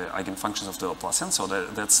 on the eigenfunctions of the Laplacian. So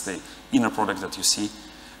that's the inner product that you see.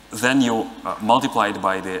 Then you multiply it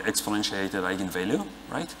by the exponentiated eigenvalue,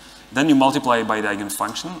 right? Then you multiply it by the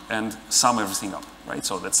eigenfunction and sum everything up, right?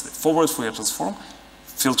 So that's the forward Fourier transform,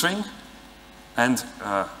 filtering, and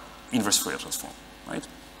inverse Fourier transform, right?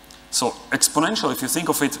 So exponential, if you think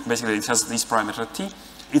of it, basically it has this parameter t.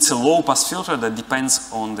 It's a low-pass filter that depends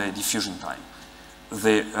on the diffusion time.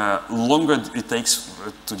 The longer it takes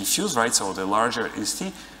to diffuse, right, so the larger is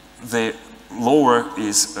t, the lower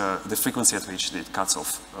is the frequency at which it cuts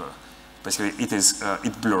off. Basically,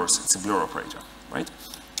 it blurs. It's a blur operator, right?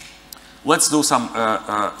 Let's do some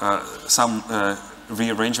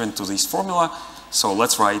rearrangement to this formula. So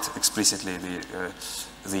let's write explicitly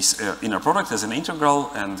this inner product as an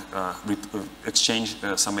integral and exchange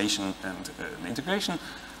summation and an integration.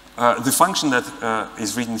 The function that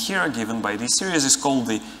is written here, given by this series, is called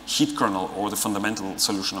the heat kernel, or the fundamental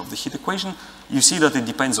solution of the heat equation. You see that it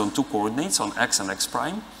depends on two coordinates, on x and x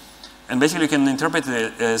prime. And basically you can interpret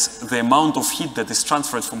it as the amount of heat that is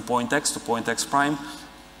transferred from point x to point x prime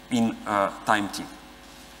in time t.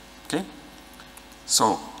 Okay?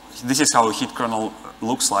 So this is how a heat kernel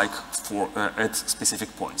looks like for at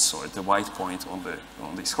specific points. So at the white point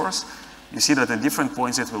on this course, you see that at different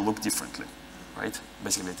points it will look differently. Right?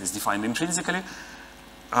 Basically, it is defined intrinsically,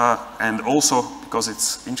 and also because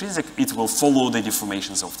it's intrinsic, it will follow the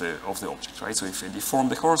deformations of the object. Right? So if you deform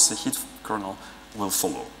the horse, the heat kernel will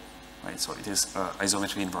follow. Right? So it is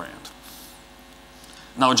isometry invariant.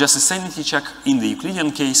 Now, just a sanity check in the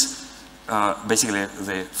Euclidean case. Basically,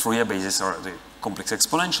 the Fourier bases are the complex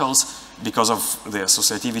exponentials. Because of the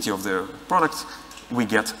associativity of the product, we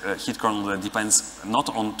get a heat kernel that depends not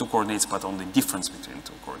on two coordinates, but on the difference between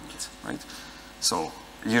two coordinates. Right? So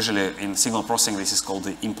usually in signal processing, this is called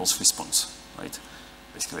the impulse response, right?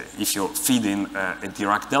 Basically, if you feed in a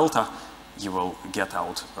Dirac delta, you will get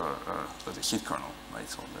out the heat kernel, right?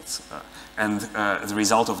 So that's and the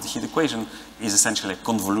result of the heat equation is essentially a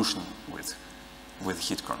convolution with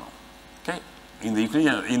heat kernel. Okay. In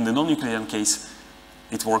the non-Euclidean case,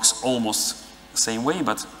 it works almost the same way,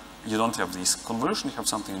 but you don't have this convolution. You have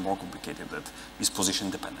something more complicated that is position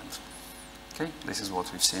dependent. Okay. This is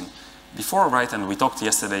what we've seen before, right? And we talked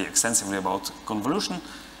yesterday extensively about convolution.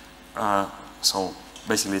 So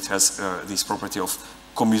basically it has this property of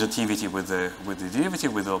commutativity with the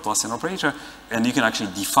derivative, with the Laplacian operator, and you can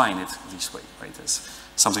actually define it this way, right? As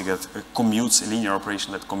something that commutes, a linear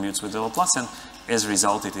operation that commutes with the Laplacian. As a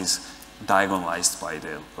result, it is diagonalized by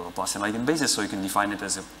the Laplacian eigenbasis, so you can define it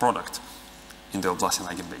as a product in the Laplacian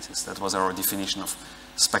eigenbasis. That was our definition of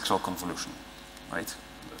spectral convolution, right?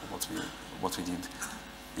 What we did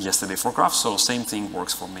yesterday for graphs, so same thing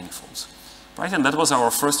works for manifolds, right? And that was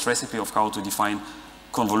our first recipe of how to define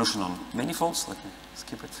convolution on manifolds. Let me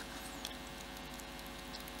skip it.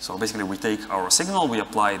 So basically we take our signal, we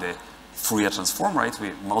apply the Fourier transform, right?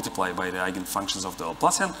 We multiply by the eigenfunctions of the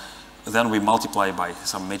Laplacian, then we multiply by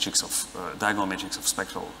some matrix of, diagonal matrix of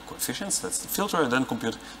spectral coefficients, that's the filter, and then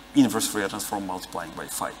compute inverse Fourier transform multiplying by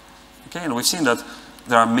phi. Okay, and we've seen that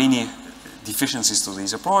there are many deficiencies to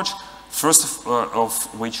this approach, first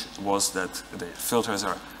of which was that the filters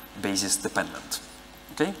are basis dependent.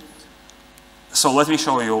 Okay? So let me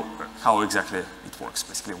show you how exactly it works,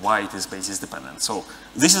 basically why it is basis dependent. So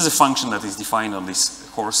this is a function that is defined on this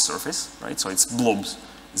coarse surface, right? So it's blobs,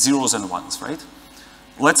 zeros and ones, right?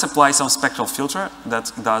 Let's apply some spectral filter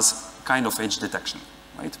that does kind of edge detection,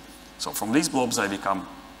 right? So from these blobs they become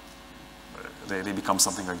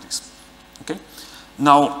something like this. Okay?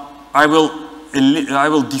 Now I will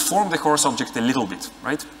deform the coarse object a little bit,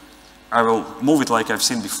 right? I will move it like I've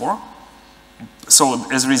seen before. So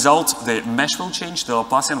as a result, the mesh will change, the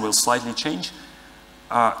Laplacian will slightly change,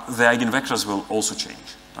 the eigenvectors will also change,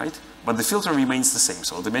 right? But the filter remains the same,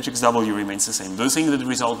 so the matrix W remains the same. Do you think that the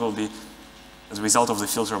result will be, the result of the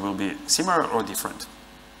filter will be similar or different?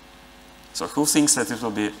 So who thinks that it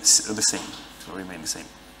will be the same, it will remain the same?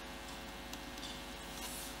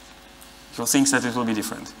 Who thinks that it will be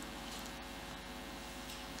different?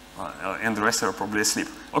 And the rest are probably asleep.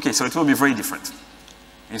 Okay, so it will be very different.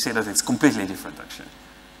 You see that it's completely different, actually.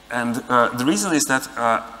 And the reason is that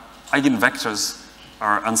eigenvectors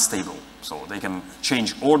are unstable. So they can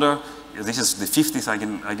change order. This is the 50th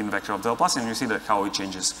eigenvector of the Laplacian. You see that how it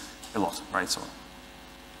changes a lot, right? So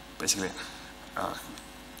basically,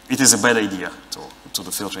 it is a bad idea to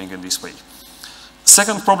do filtering in this way.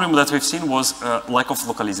 Second problem that we've seen was lack of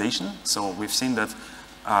localization. So we've seen that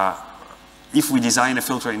if we design a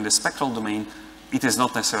filter in the spectral domain, it is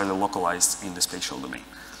not necessarily localized in the spatial domain.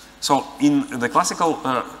 So in the classical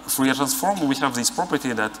Fourier transform, we have this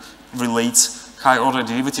property that relates high-order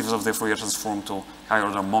derivatives of the Fourier transform to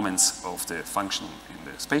high-order moments of the function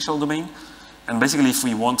in the spatial domain. And basically, if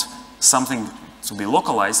we want something to be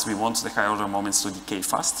localized, we want the high-order moments to decay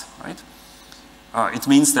fast, right? It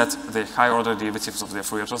means that the high-order derivatives of the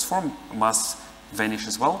Fourier transform must vanish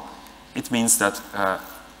as well. It means that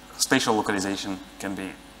spatial localization can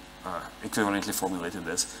be equivalently formulated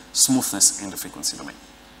as smoothness in the frequency domain.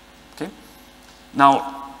 Okay?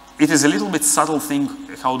 Now, it is a little bit subtle thing,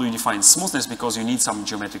 how do you define smoothness, because you need some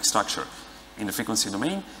geometric structure in the frequency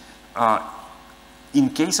domain. In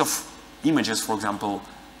case of images, for example,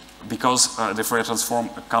 because the Fourier transform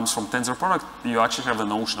comes from tensor product, you actually have the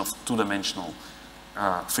notion of two-dimensional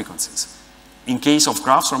frequencies. In case of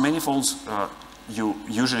graphs or manifolds, you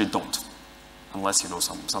usually don't, unless you know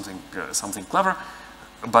something clever.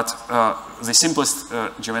 But the simplest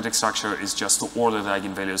geometric structure is just to order the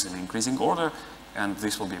eigenvalues in increasing order, and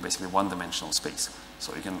this will be basically one-dimensional space.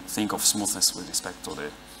 So you can think of smoothness with respect to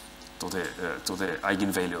the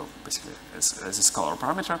eigenvalue, basically as a scalar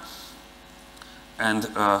parameter. And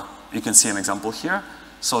you can see an example here.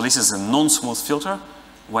 So this is a non-smooth filter.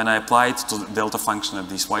 When I apply it to the delta function at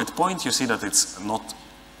this white point, you see that it's not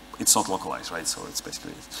localized, right? So it's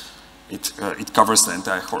basically it covers the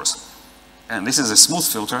entire course. And this is a smooth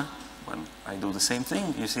filter. When I do the same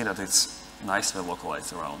thing, you see that it's nicely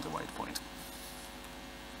localized around the white point.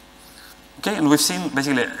 Okay, and we've seen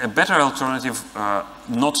basically a better alternative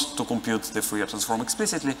not to compute the Fourier transform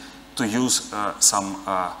explicitly, to use some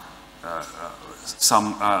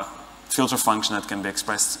filter function that can be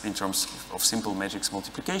expressed in terms of simple matrix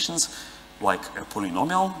multiplications, like a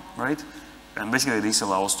polynomial, right? And basically this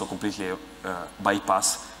allows to completely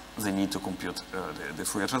bypass the need to compute the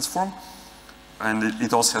Fourier transform. And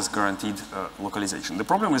it also has guaranteed localization. The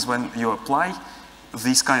problem is when you apply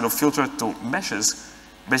this kind of filter to meshes,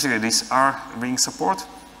 basically this R ring support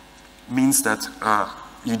means that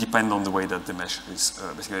you depend on the way that the mesh is,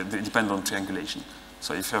 basically they depend on triangulation.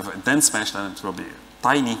 So if you have a dense mesh, then it will be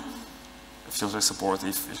tiny filter support.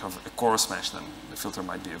 If you have a coarse mesh, then the filter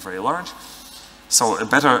might be very large. So a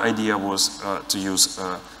better idea was to use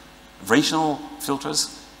rational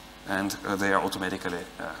filters, and they are automatically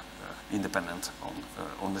independent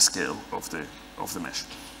on the scale of the mesh.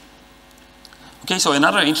 Okay, so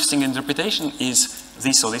another interesting interpretation is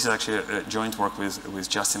this. So this is actually a joint work with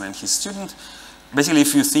Justin and his student. basically,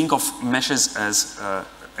 if you think of meshes as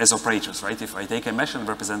operators, right? If I take a mesh and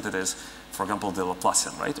represent it as, for example, the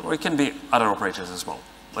Laplacian, right? Or it can be other operators as well.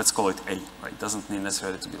 Let's call it A, right? It doesn't need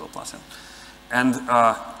necessarily to be Laplacian. And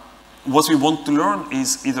what we want to learn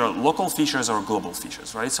is either local features or global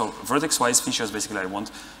features, right? So vertex-wise features, basically, I want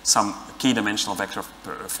some k-dimensional vector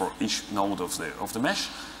for each node of the mesh,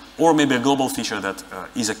 or maybe a global feature that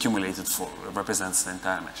is accumulated represents the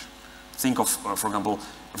entire mesh. Think of, for example,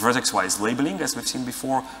 vertex-wise labeling, as we've seen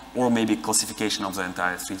before, or maybe classification of the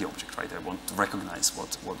entire 3D object, right? I want to recognize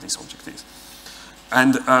what this object is.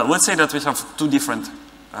 And let's say that we have two different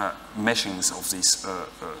meshings of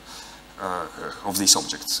these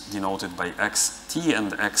objects, denoted by xt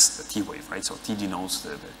and xt wave, right? So t denotes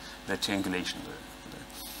the triangulation,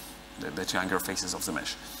 the triangular faces of the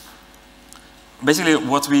mesh. Basically,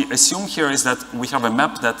 what we assume here is that we have a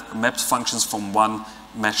map that maps functions from one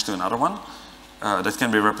mesh to another one that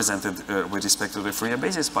can be represented with respect to the Fourier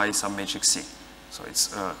basis by some matrix C. So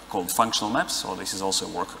it's called functional maps. So this is also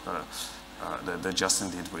work that Justin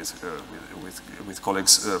did with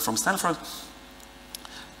colleagues from Stanford.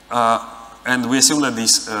 And we assume that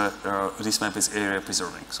this map is area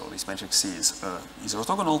preserving. So this matrix C is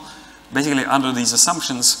orthogonal. Basically, under these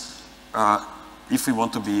assumptions, if we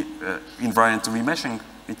want to be invariant to remeshing,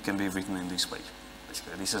 it can be written in this way.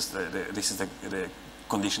 Basically, this is the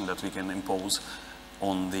condition that we can impose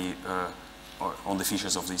on the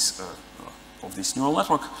features of this neural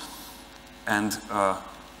network. And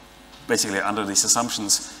basically, under these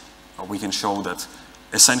assumptions, we can show that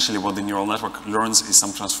essentially what the neural network learns is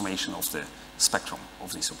some transformation of the spectrum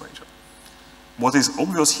of this operator. What is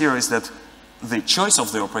obvious here is that the choice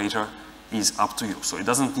of the operator is up to you. So it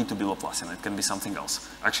doesn't need to be Laplacian, it can be something else.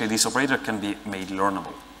 Actually, this operator can be made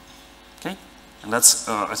learnable. Okay? And that's,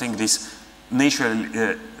 I think this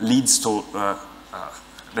naturally leads to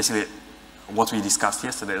basically what we discussed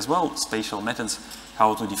yesterday as well, spatial methods,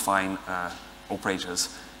 how to define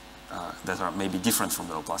operators that are maybe different from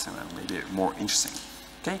the Laplacian and maybe more interesting.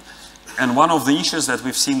 Okay? And one of the issues that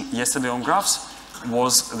we've seen yesterday on graphs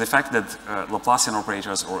was the fact that Laplacian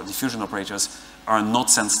operators or diffusion operators are not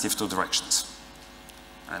sensitive to directions.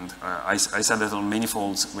 And I said that on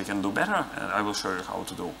manifolds we can do better, and I will show you how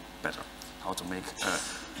to do better, how to make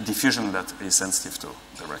diffusion that is sensitive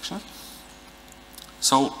to direction.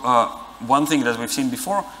 So one thing that we've seen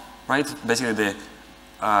before, right, basically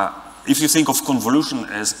if you think of convolution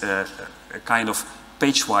as a kind of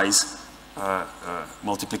page-wise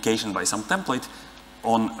multiplication by some template,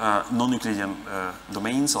 on non-Euclidean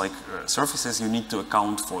domains like surfaces, you need to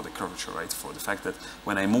account for the curvature, right? For the fact that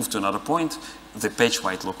when I move to another point, the page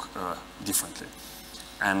might look differently.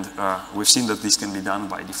 And we've seen that this can be done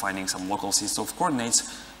by defining some local system of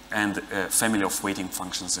coordinates and a family of weighting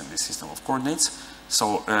functions in this system of coordinates.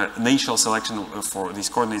 So natural selection for these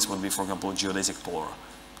coordinates would be, for example, geodesic polar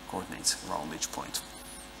coordinates around each point.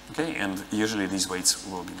 Okay, and usually these weights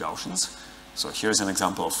will be Gaussians. So here's an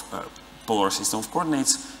example of polar system of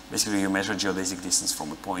coordinates. Basically, you measure geodesic distance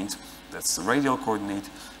from a point, that's the radial coordinate,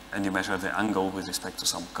 and you measure the angle with respect to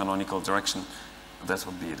some canonical direction, that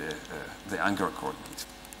would be the angular coordinate.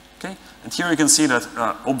 Okay, and here you can see that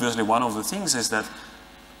obviously one of the things is that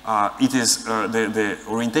it is the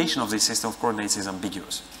orientation of this system of coordinates is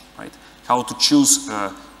ambiguous, right? How to choose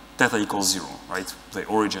theta equals 0, right? The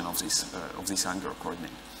origin of this angular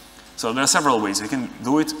coordinate. So there are several ways. We can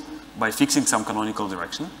do it by fixing some canonical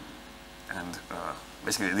direction. And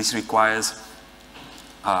basically, this requires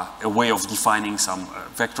a way of defining some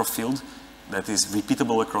vector field that is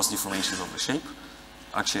repeatable across deformations of the shape.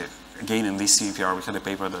 Actually, again, in this CVPR, we had a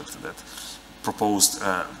paper that proposed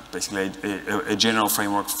basically a general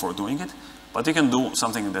framework for doing it. But you can do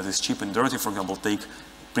something that is cheap and dirty. For example, take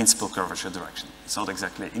principal curvature direction. It's not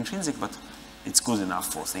exactly intrinsic, but it's good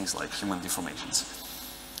enough for things like human deformations.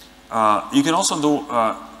 You can also do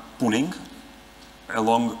pooling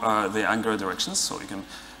along the angular directions. So you can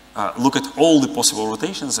look at all the possible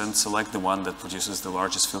rotations and select the one that produces the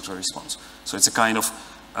largest filter response. So it's a kind of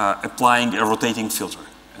applying a rotating filter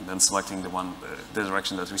and then selecting the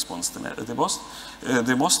direction that responds the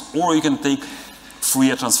most. Or you can take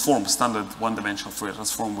Fourier transform, standard one-dimensional Fourier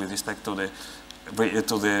transform with respect to the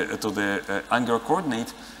angular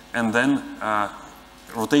coordinate, and then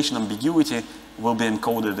rotation ambiguity will be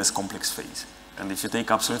encoded as complex phase. And if you take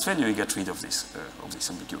absolute value, you get rid of this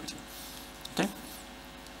ambiguity. Okay?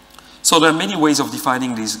 So there are many ways of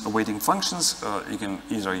defining these weighting functions. You can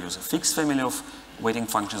either use a fixed family of weighting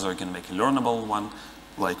functions, or you can make a learnable one,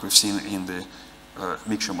 like we've seen in the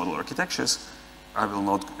mixture model architectures. I will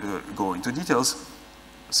not go into details.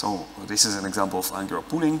 So this is an example of angular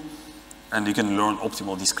pooling, and you can learn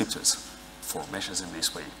optimal descriptors for meshes in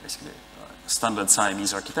this way. Basically, standard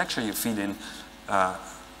Siamese architecture, you feed in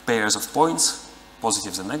pairs of points,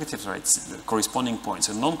 positives and negatives, right? Corresponding points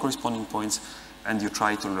and non-corresponding points, and you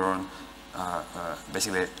try to learn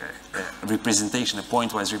basically a representation, a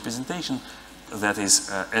point-wise representation that is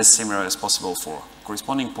as similar as possible for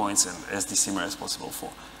corresponding points and as dissimilar as possible for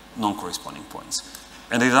non-corresponding points.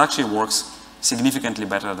 And it actually works significantly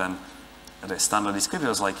better than the standard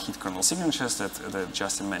descriptors like heat kernel signatures that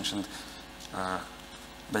Justin mentioned.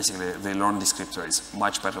 Basically, the learned descriptor is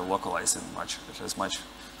much better localized and it has much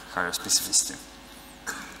higher specificity.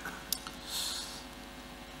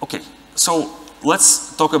 Okay, so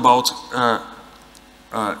let's talk about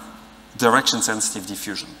direction-sensitive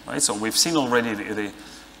diffusion, right? So we've seen already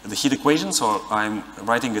the heat equation, so I'm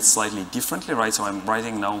writing it slightly differently, right? So I'm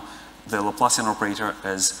writing now the Laplacian operator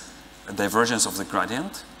as a divergence of the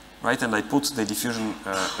gradient, right? And I put the diffusion,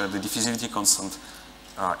 the diffusivity constant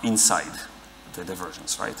inside the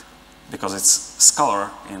divergence, right? Because it's scalar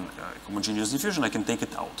in homogeneous diffusion, I can take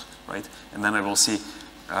it out, right? And then I will see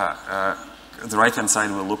the right-hand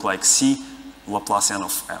side will look like C Laplacian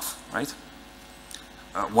of f, right?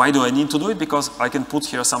 Why do I need to do it? Because I can put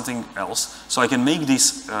here something else. So I can make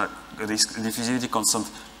this, this diffusivity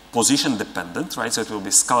constant position dependent, right? So it will be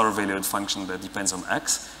scalar valued function that depends on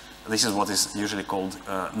x. This is what is usually called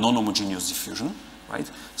non-homogeneous diffusion, right?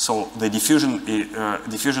 So the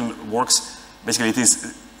diffusion works, basically it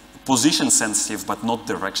is position sensitive but not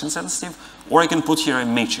direction sensitive. Or I can put here a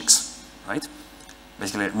matrix, right?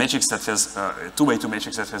 Basically a matrix that has, a 2x2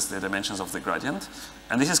 matrix that has the dimensions of the gradient.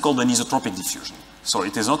 And this is called an isotropic diffusion. So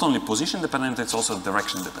it is not only position dependent, it's also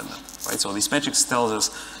direction dependent, right? So this matrix tells us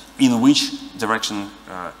in which direction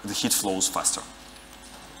the heat flows faster.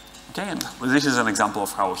 Okay, and this is an example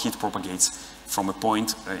of how heat propagates from a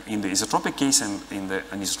point in the isotropic case and in the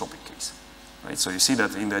anisotropic case, right? So you see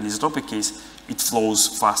that in the anisotropic case, it flows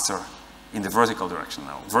faster in the vertical direction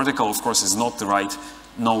now. Vertical, of course, is not the right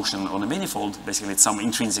notion on a manifold. Basically, it's some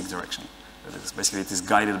intrinsic direction. That is, basically, it is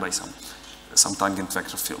guided by some tangent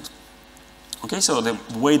vector field. Okay, so the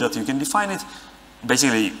way that you can define it,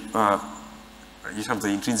 basically, you have the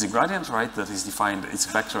intrinsic gradient, right? That is defined, it's a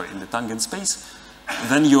vector in the tangent space.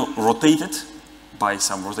 Then you rotate it by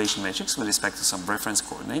some rotation matrix with respect to some reference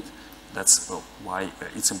coordinate. That's why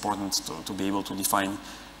it's important to be able to define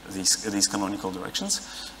these canonical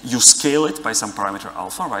directions. You scale it by some parameter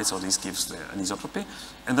alpha, right? So this gives the anisotropy,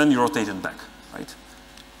 and then you rotate it back, right?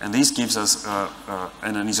 And this gives us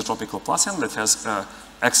an anisotropic Laplacian that has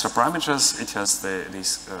extra parameters. It has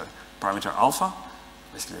this parameter alpha,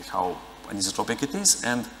 basically how anisotropic it is,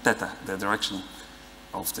 and theta, the direction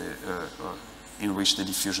of the in which the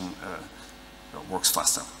diffusion works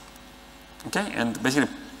faster. Okay, and basically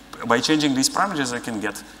by changing these parameters, I can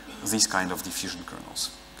get these kind of diffusion kernels.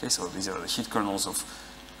 Okay, so these are the heat kernels of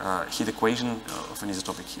heat equation, of an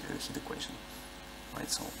isotropic heat equation. Right,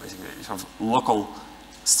 so basically you have local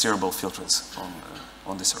steerable filters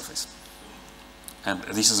on the surface. And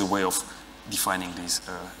this is a way of defining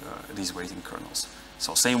these weighting kernels.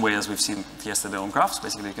 So same way as we've seen yesterday on graphs,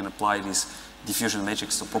 basically you can apply this diffusion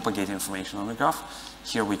matrix to propagate information on the graph.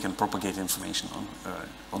 Here we can propagate information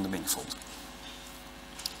on the manifold.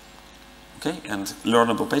 Okay, and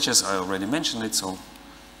learnable patches, I already mentioned it, so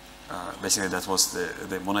basically that was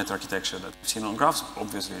the monet architecture that we've seen on graphs.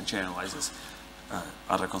 Obviously it generalizes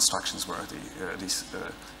other constructions where these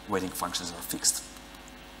weighting functions are fixed.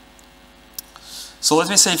 So let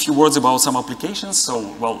me say a few words about some applications.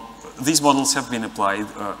 So, well, these models have been applied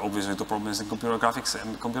obviously to problems in computer graphics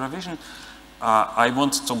and computer vision. I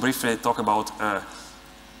want to briefly talk about a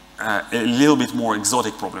little bit more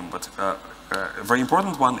exotic problem, but a very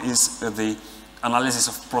important one is the analysis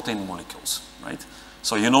of protein molecules, right?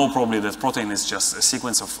 So you know probably that protein is just a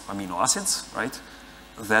sequence of amino acids, right,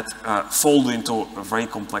 that fold into a very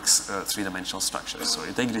complex three-dimensional structures. So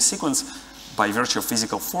you take this sequence, by virtue of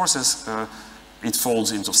physical forces, it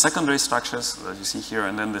folds into secondary structures that you see here,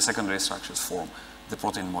 and then the secondary structures form the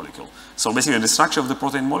protein molecule. So basically the structure of the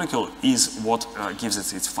protein molecule is what gives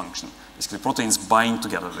it its function. Basically proteins bind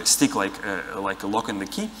together, they stick like a lock and the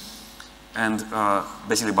key, and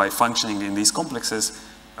basically by functioning in these complexes,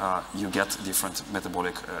 you get different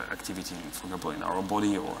metabolic activity, for example, in our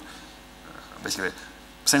body, or basically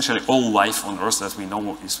essentially all life on Earth that we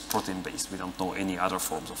know is protein-based. We don't know any other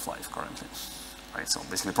forms of life currently. Right, so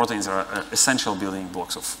basically proteins are essential building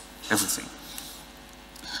blocks of everything.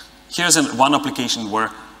 Here's one application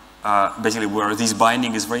where basically where this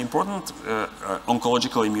binding is very important,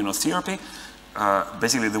 oncological immunotherapy.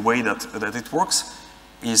 Basically the way that it works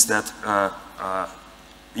is that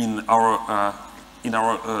in our in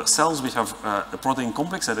our cells, we have a protein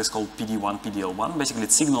complex that is called PD-1, PD-L1. Basically,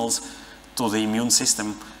 it signals to the immune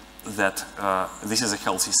system that this is a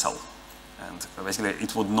healthy cell. And basically,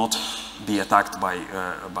 it would not be attacked by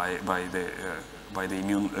the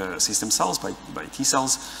immune system cells, by T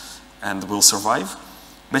cells, and will survive.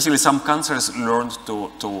 Basically, some cancers learned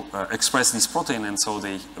to express this protein, and so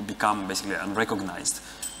they become basically unrecognized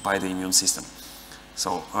by the immune system.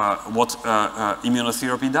 So what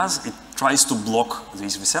immunotherapy does, it tries to block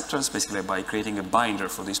these receptors, basically by creating a binder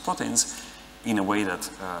for these proteins in a way that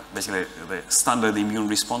basically the standard immune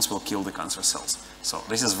response will kill the cancer cells. So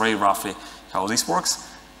this is very roughly how this works.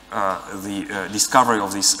 The discovery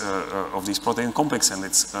of this protein complex and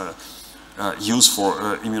its use for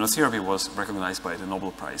immunotherapy was recognized by the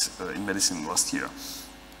Nobel Prize in Medicine last year.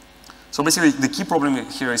 So basically, the key problem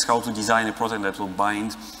here is how to design a protein that will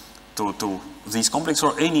bind to this complex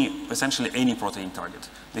or essentially any protein target.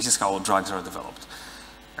 This is how drugs are developed.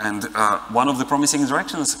 And one of the promising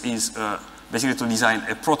directions is basically to design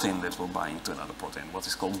a protein that will bind to another protein, what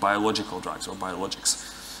is called biological drugs or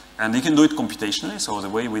biologics. And you can do it computationally. So the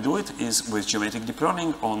way we do it is with geometric deep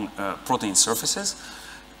learning on protein surfaces.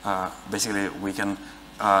 Basically, we can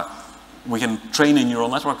train a neural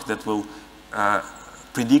network that will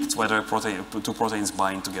predict whether two proteins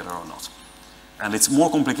bind together or not. And it's more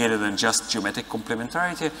complicated than just geometric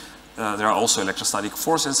complementarity. There are also electrostatic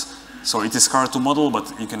forces. So it is hard to model,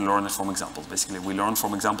 but you can learn it from examples. Basically, we learn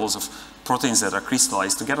from examples of proteins that are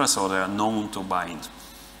crystallized together, so they are known to bind.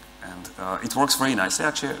 And it works very nicely,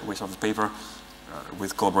 actually. We have a paper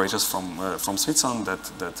with collaborators from Switzerland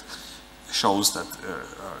that shows that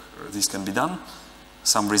this can be done.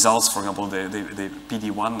 Some results, for example, the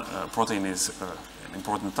PD-1 protein is an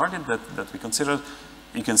important target that we considered.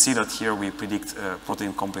 You can see that here we predict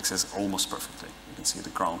protein complexes almost perfectly. You can see the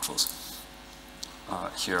ground truth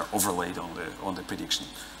here overlaid on the prediction.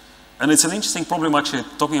 And it's an interesting problem, actually,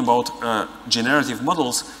 talking about generative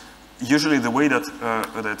models. Usually the way that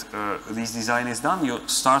this design is done, you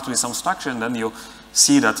start with some structure and then you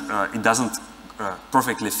see that it doesn't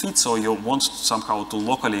perfectly fit, so you want somehow to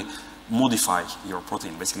locally modify your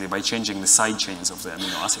protein, basically by changing the side chains of the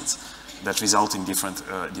amino acids that result in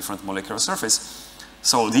different molecular surface.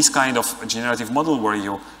 So this kind of generative model where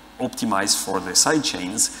you optimize for the side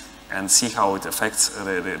chains and see how it affects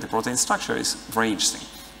the protein structure is very interesting.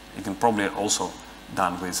 It can probably also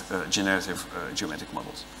done with generative geometric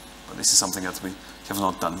models. But this is something that we have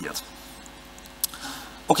not done yet.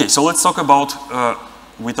 Okay, so let's talk about,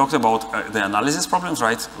 we talked about the analysis problems,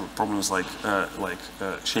 right? Problems like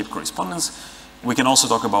shape correspondence. We can also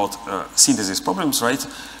talk about synthesis problems, right?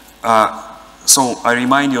 So I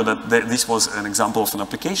remind you that this was an example of an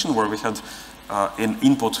application where we had an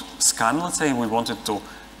input scan, let's say. We wanted to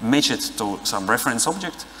match it to some reference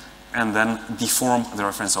object and then deform the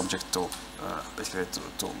reference object to basically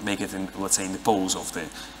to make it in, let's say, in the pose of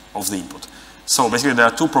the input. So basically there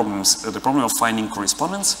are two problems, the problem of finding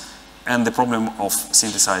correspondence and the problem of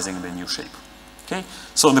synthesizing the new shape. Okay?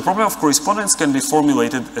 So the problem of correspondence can be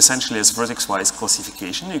formulated essentially as vertex-wise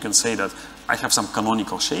classification. You can say that I have some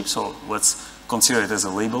canonical shape, so let's consider it as a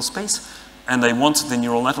label space, and I want the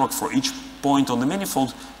neural network for each point on the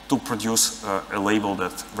manifold to produce a label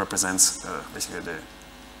that represents basically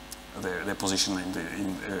the position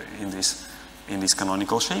in this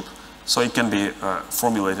canonical shape. So it can be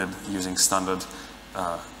formulated using standard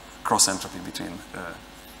cross entropy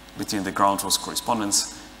between the ground truth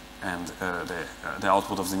correspondence and the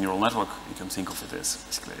output of the neural network. You can think of it as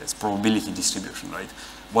basically as probability distribution, right?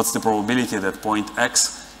 What's the probability that point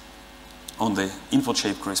X on the input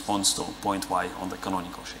shape corresponds to point Y on the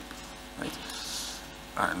canonical shape, right?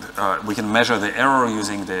 And we can measure the error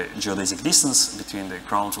using the geodesic distance between the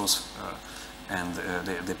ground truth and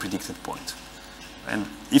the predicted point. And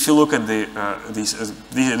if you look at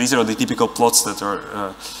these are the typical plots that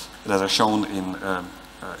are shown in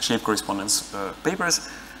shape correspondence papers.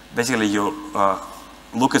 Basically, you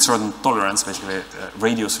look at certain tolerance, basically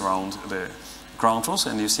radius around the ground truth,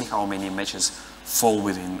 and you see how many matches fall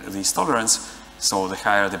within this tolerance. So the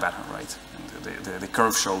higher the better, right? And the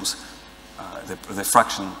curve shows the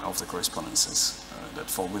fraction of the correspondences that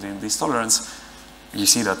fall within this tolerance. You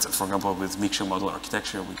see that, for example, with mixture model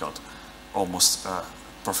architecture, we got almost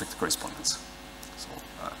perfect correspondence. So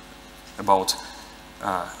about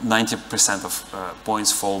 90% of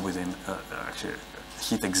points fall within, actually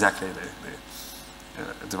hit exactly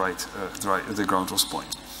the ground truth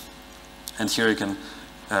point. And here you can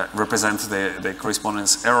represent the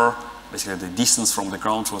correspondence error, basically the distance from the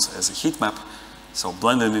ground truth as a heat map. So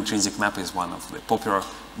blended intrinsic map is one of the popular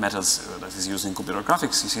methods that is used in computer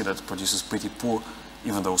graphics. You see that it produces pretty poor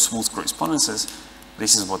even though smooth correspondences.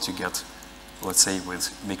 This is what you get, let's say, with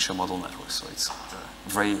mixture model networks. So it's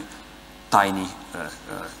very tiny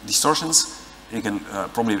distortions. You can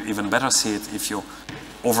probably even better see it if you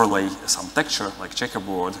overlay some texture, like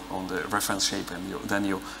checkerboard, on the reference shape, and then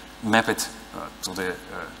you map it to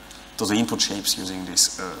the input shapes using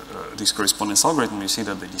this correspondence algorithm. You see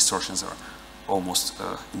that the distortions are almost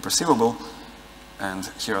imperceivable. And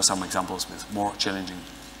here are some examples with more challenging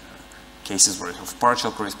cases where you have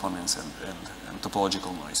partial correspondence and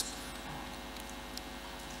topological noise.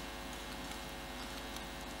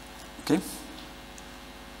 Okay.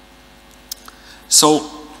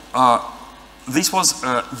 So this was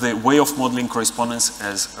the way of modeling correspondence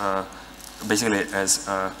as basically as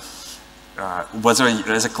whether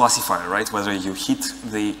as a classifier, right? Whether you hit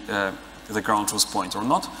the ground truth point or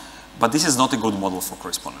not. But this is not a good model for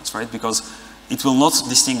correspondence, right? Because it will not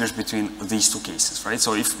distinguish between these two cases, right?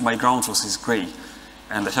 So if my ground truth is gray,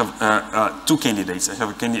 and I have two candidates, I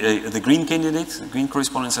have the green candidate, the green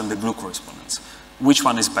correspondence, and the blue correspondence. Which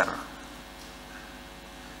one is better?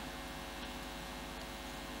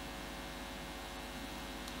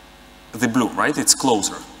 The blue, right? It's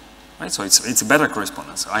closer, right? So it's a better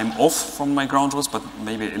correspondence. I'm off from my ground truth, but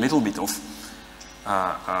maybe a little bit off.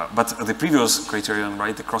 But the previous criterion,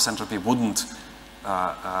 right, the cross entropy wouldn't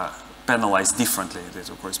penalize differently the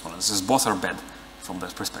two correspondences. Both are bad from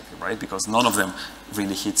that perspective, right? Because none of them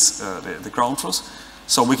really hits the ground truth.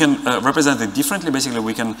 So we can represent it differently. Basically,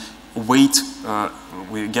 we can weight,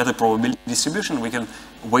 we get a probability distribution, we can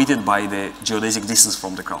weight it by the geodesic distance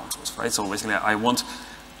from the ground truth, right? So basically, I want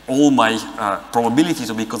all my probability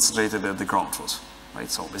to be concentrated at the ground truth, right?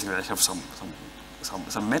 So basically, I have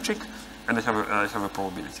some metric, and I have a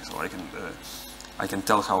probability, so I can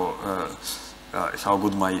tell how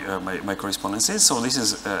good my correspondence is. So this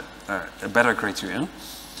is a better criterion.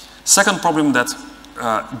 Second problem, that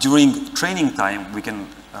during training time we can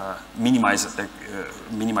minimize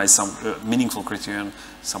some meaningful criterion,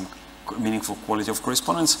 some meaningful quality of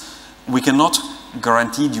correspondence. We cannot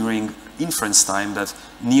guarantee during inference time that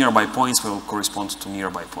nearby points will correspond to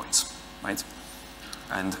nearby points, right?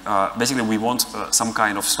 And basically we want some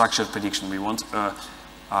kind of structured prediction. We want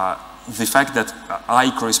the fact that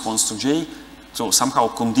I corresponds to J to somehow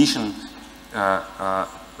condition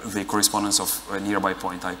the correspondence of a nearby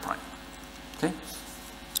point I prime. Okay?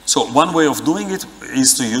 So one way of doing it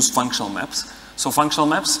is to use functional maps. So functional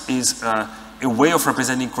maps is a way of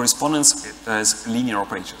representing correspondence as linear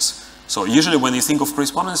operators. So usually when you think of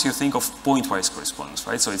correspondence, you think of pointwise correspondence,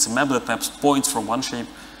 right? So it's a map that maps points from one shape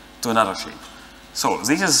to another shape. So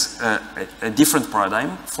this is a different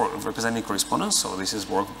paradigm for representing correspondence. So this is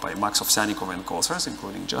work by Max Ovsyannikov and co-authors,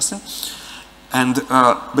 including Justin. And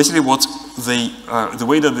basically what the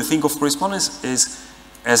way that they think of correspondence is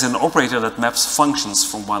as an operator that maps functions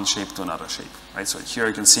from one shape to another shape, right? So here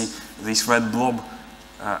you can see this red blob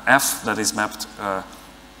F that is mapped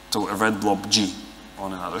to a red blob G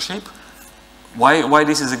on another shape. Why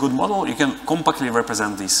this is a good model? You can compactly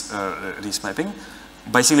represent this mapping,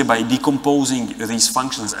 basically by decomposing these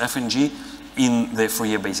functions f and g in the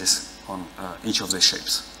Fourier basis on each of the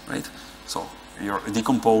shapes, right? So you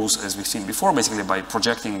decompose, as we've seen before, basically by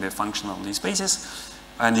projecting the function on these bases,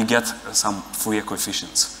 and you get some Fourier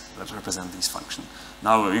coefficients that represent these functions.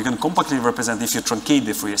 Now you can compactly represent, if you truncate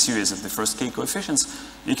the Fourier series at the first k coefficients,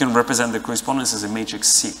 you can represent the correspondence as a matrix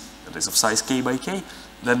C that is of size k by k,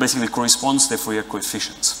 that basically corresponds to the Fourier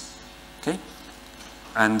coefficients, okay?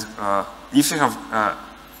 And if you have a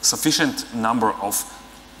sufficient number of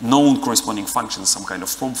known corresponding functions, some kind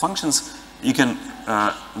of probe functions, you can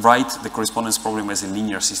write the correspondence problem as a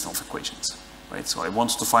linear system of equations, right? So I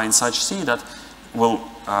want to find such C that will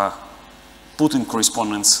put in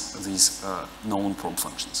correspondence these known probe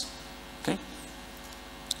functions, okay?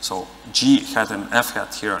 So G hat and F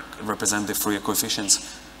hat here represent the Fourier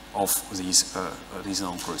coefficients of these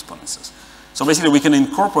known correspondences. So basically we can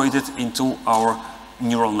incorporate it into our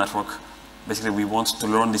neural network. Basically we want to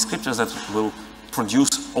learn descriptors that will produce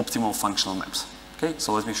optimal functional maps. Okay,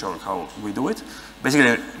 so let me show you how we do it.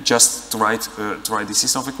 Basically, just to write the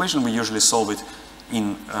system of equation, we usually solve it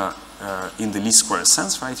in the least squares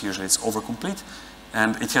sense, right? Usually it's overcomplete,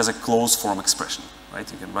 and it has a closed form expression,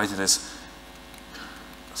 right? You can write it as,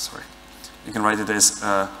 you can write it as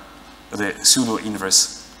the pseudo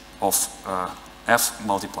inverse of f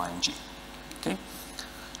multiplying g. Okay.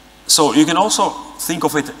 So you can also think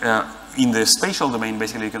of it in the spatial domain.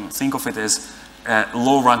 Basically, you can think of it as a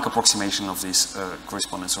low rank approximation of this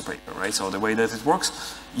correspondence operator, right? So the way that it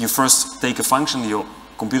works, you first take a function, you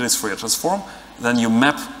compute its Fourier transform, then you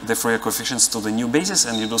map the Fourier coefficients to the new basis,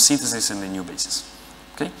 and you do synthesis in the new basis.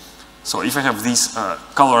 Okay. So if I have these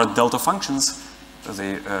colored delta functions,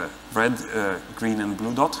 the red, green, and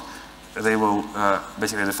blue dot, they will,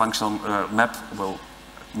 basically the functional map will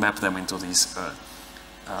map them into these,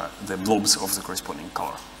 the blobs of the corresponding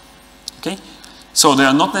color. Okay? So they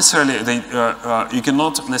are not necessarily, you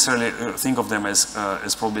cannot necessarily think of them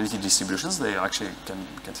as probability distributions. They actually can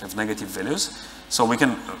have negative values. So we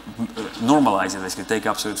can normalize it, basically take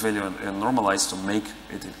absolute value and normalize to make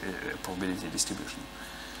it a probability distribution.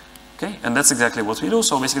 Okay, and that's exactly what we do.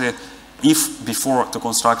 So basically, if before to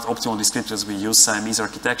construct optimal descriptors we use Siamese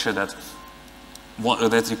architecture that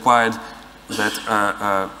required that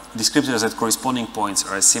descriptors at corresponding points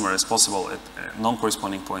are as similar as possible, at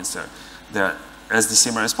non-corresponding points they're as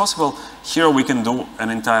dissimilar as possible, here we can do an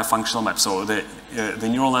entire functional map. So the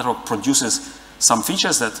neural network produces some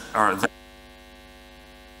features that are there.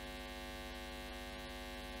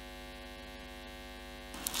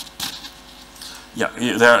 Yeah,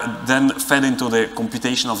 they're then fed into the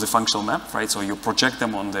computation of the functional map, right? So you project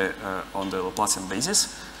them on the Laplacian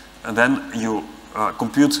basis, and then you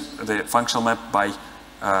compute the functional map by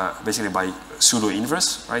basically by pseudo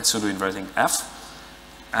inverse, right? Pseudo inverting f,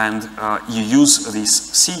 and you use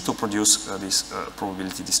this C to produce this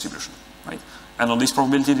probability distribution, right? And on this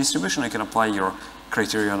probability distribution, you can apply your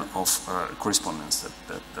criterion of correspondence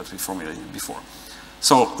that we formulated before.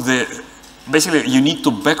 So basically, you need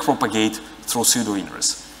to backpropagate through pseudo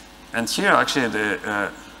inverse. And here, actually,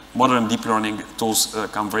 the modern deep learning tools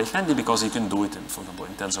come very handy because you can do it, for example,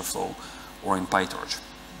 in TensorFlow or in PyTorch.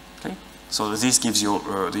 Okay? So this gives you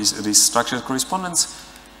these structured correspondence.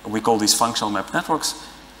 We call these functional map networks,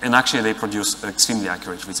 and actually they produce extremely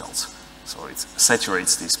accurate results. So it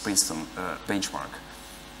saturates this Princeton benchmark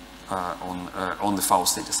on the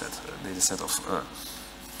Faust dataset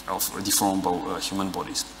of deformable human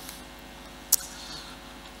bodies.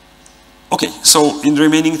 Okay, so in the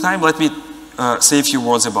remaining time, let me say a few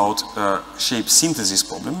words about shape synthesis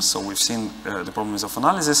problems. So we've seen the problems of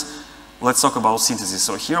analysis. Let's talk about synthesis.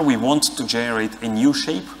 So here we want to generate a new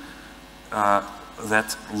shape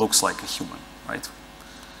that looks like a human, right?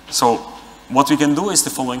 So what we can do is the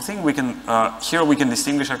following thing. We can here we can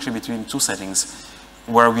distinguish actually between two settings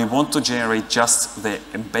where we want to generate just the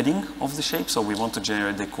embedding of the shape. So we want to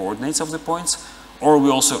generate the coordinates of the points, or we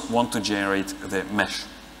also want to generate the mesh.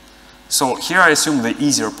 So here I assume the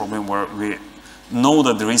easier problem where we know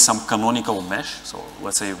that there is some canonical mesh. So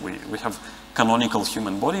let's say we have canonical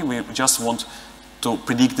human body. We just want to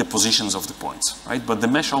predict the positions of the points, right? But the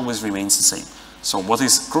mesh always remains the same. So what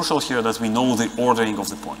is crucial here that we know the ordering of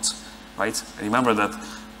the points, right? Remember that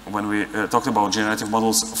when we talked about generative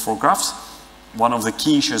models for graphs, one of the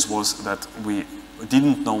key issues was that we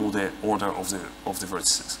didn't know the order of the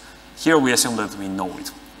vertices. Here we assume that we know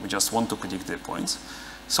it. We just want to predict the points.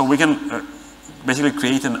 So we can basically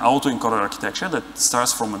create an autoencoder architecture that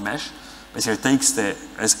starts from a mesh, basically takes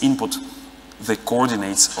as input the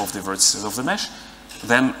coordinates of the vertices of the mesh,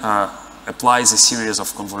 then applies a series of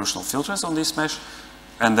convolutional filters on this mesh,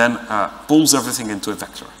 and then pulls everything into a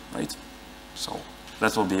vector, right? So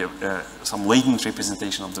that will be some latent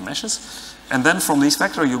representation of the meshes. And then from this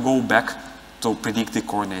vector, you go back to predict the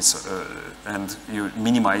coordinates and you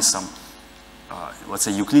minimize some let's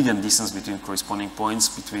say Euclidean distance between corresponding points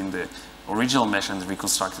between the original mesh and the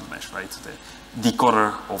reconstructed mesh, right? The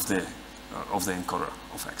decoder of the encoder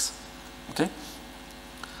of X. Okay.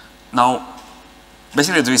 Now,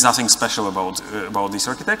 basically, there is nothing special about this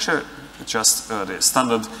architecture. It's just the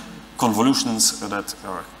standard convolutions that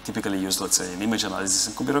are typically used, let's say, in image analysis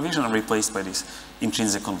and computer vision, are replaced by these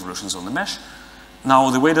intrinsic convolutions on the mesh. Now,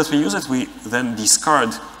 the way that we use it, we then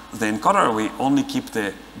discard the encoder. We only keep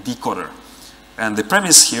the decoder. And the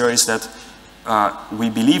premise here is that we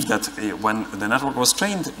believe that when the network was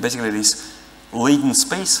trained, basically this latent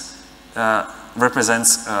space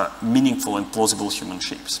represents meaningful and plausible human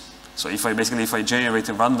shapes. So if I generate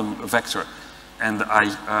a random vector and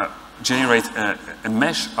I generate a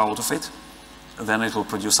mesh out of it, then it will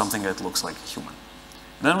produce something that looks like a human.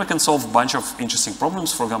 Then we can solve a bunch of interesting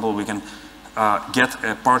problems. For example, we can get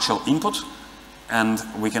a partial input and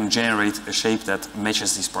we can generate a shape that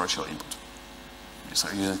matches this partial input. So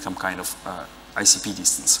using some kind of ICP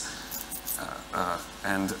distance.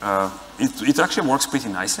 It actually works pretty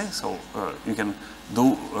nicely. So you can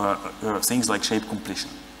do things like shape completion.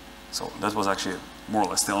 So that was actually more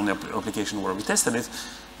or less the only application where we tested it.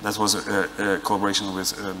 That was a collaboration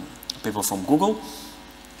with people from Google.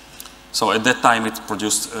 So at that time it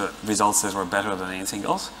produced results that were better than anything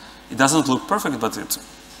else. It doesn't look perfect, but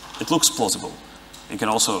it looks plausible. You can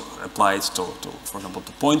also apply it to for example,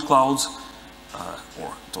 to point clouds,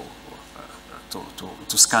 or to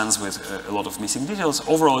to scans with a lot of missing details.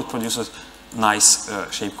 Overall, it produces nice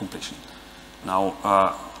shape completion. Now,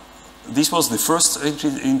 this was the first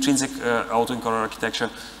intrinsic autoencoder architecture.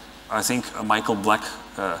 I think Michael Black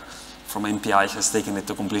from MPI has taken it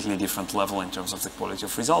to a completely different level in terms of the quality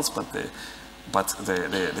of results, but the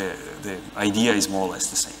idea is more or less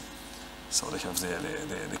the same. So they have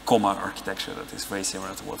the comma architecture that is very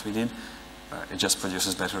similar to what we did. It just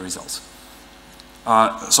produces better results.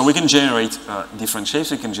 So we can generate different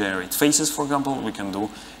shapes. We can generate faces, for example. We can do,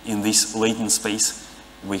 in this latent space,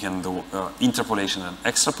 we can do interpolation and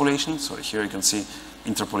extrapolation. So here you can see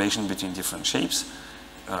interpolation between different shapes,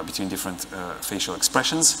 between different facial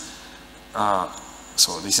expressions.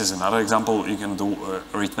 So this is another example. You can do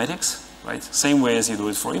arithmetics, right? Same way as you do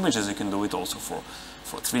it for images, you can do it also for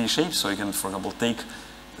 3D shapes. So you can, for example, take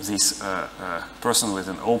this person with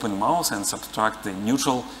an open mouth and subtract the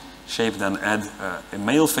neutral shape, then add a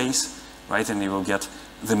male face, right? And you will get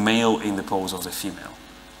the male in the pose of the female.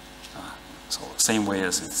 So same way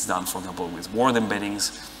as it's done, for example, with word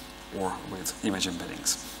embeddings or with image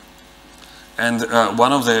embeddings. And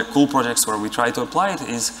one of the cool projects where we try to apply it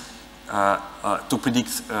is to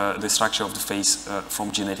predict the structure of the face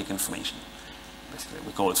from genetic information. Basically,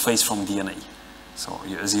 we call it face from DNA. So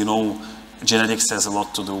as you know, genetics has a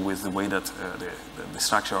lot to do with the way that the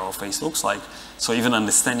structure of our face looks like. So even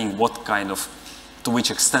understanding what kind of, to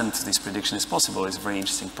which extent this prediction is possible is a very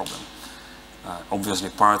interesting problem. Obviously,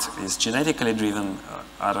 part is genetically driven,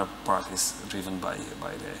 other part is driven by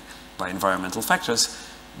environmental factors,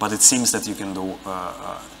 but it seems that you can do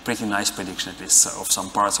a pretty nice prediction, at least, of some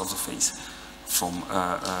parts of the face from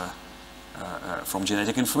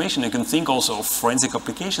genetic information. You can think also of forensic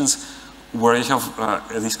applications where you have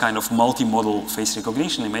this kind of multi-model face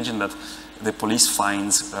recognition. Imagine that the police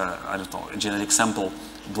finds, I don't know, a genetic sample,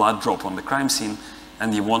 blood drop on the crime scene,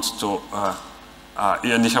 and you want to,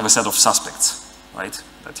 and you have a set of suspects, right?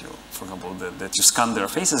 That you, for example, that you scan their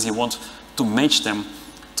faces, you want to match them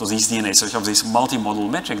to this DNA. So you have this multi-model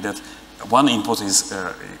metric that one input is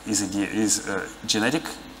genetic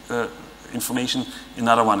information,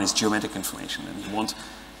 another one is geometric information, and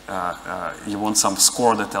you want some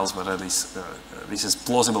score that tells whether this is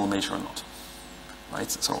plausible match or not, right?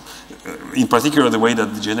 So, in particular, the way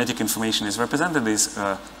that the genetic information is represented is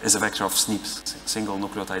as a vector of SNPs, single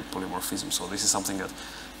nucleotide polymorphism. So this is something that,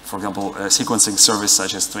 for example, a sequencing service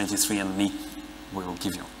such as 23andMe will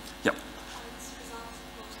give you. Yep.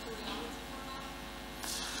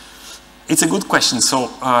 It's a good question. So,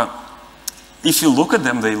 if you look at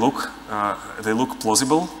them, they look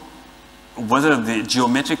plausible. Whether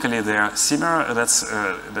geometrically they are similar, that's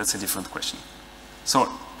a different question. So,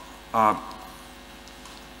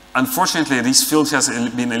 unfortunately, this field has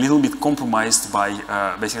been a little bit compromised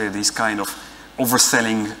by basically these kind of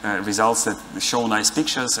overselling results that show nice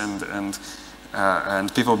pictures,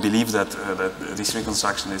 and people believe that this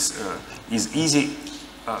reconstruction is easy.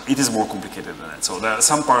 It is more complicated than that. So there are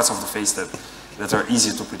some parts of the face that are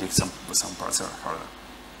easy to predict. Some parts are harder.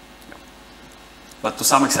 But to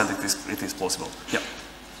some extent, it is plausible. Yeah.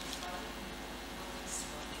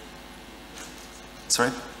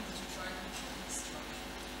 Sorry?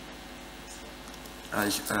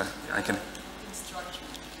 I can.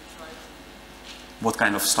 What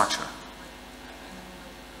kind of structure?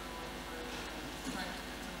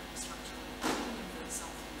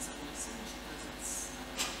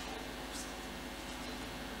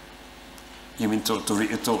 You mean to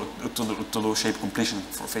do shape completion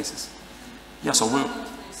for faces? Yeah, so we'll...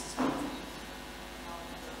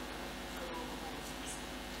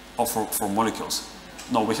 Oh, for molecules?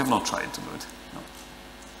 No, we have not tried to do it. No.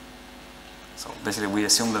 So basically, we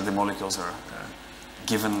assume that the molecules are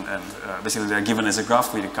given, and basically they are given as a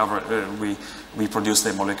graph. We recover, we produce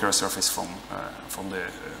the molecular surface from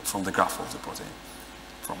the graph of the protein,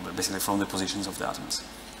 basically from the positions of the atoms.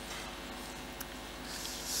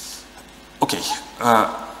 Okay.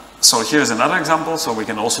 So here's another example. So we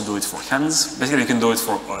can also do it for hands. Basically, you can do it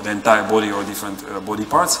for the entire body or different body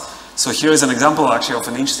parts. So here is an example actually of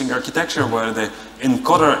an interesting architecture where the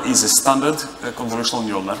encoder is a standard convolutional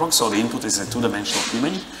neural network. So the input is a two-dimensional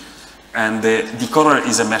image, and the decoder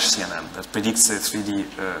is a mesh CNN that predicts the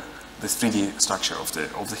 3D structure of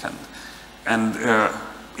the hand. And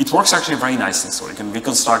it works actually very nicely. So you can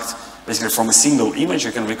reconstruct basically from a single image.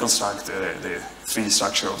 You can reconstruct the 3D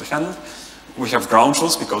structure of the hand. We have ground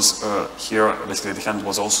truth because here basically the hand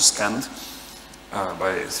was also scanned by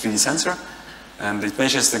a 3D sensor, and it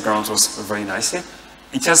measures the ground truth very nicely.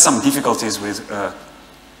 It has some difficulties with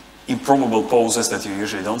improbable poses that you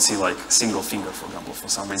usually don't see, like single finger, for example. For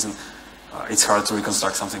some reason, it's hard to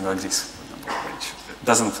reconstruct something like this, for example, which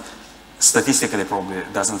doesn't statistically probably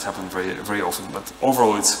doesn't happen very often, but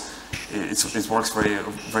overall it works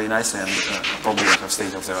very nicely, and probably we have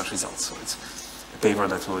state-of-the-art results. So it's a paper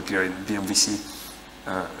that will appear in BMVC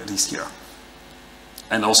this year.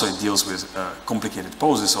 And also it deals with complicated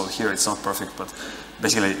poses, so here it's not perfect, but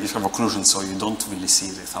basically you have occlusion, so you don't really see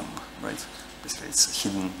the thumb, right? Basically it's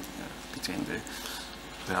hidden between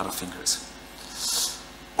the other fingers.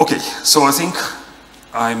 Okay, so I think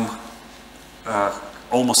I'm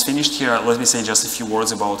almost finished here. Let me say just a few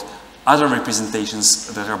words about other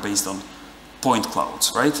representations that are based on point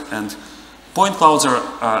clouds, right? And point clouds are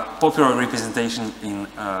a popular representation in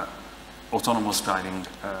autonomous driving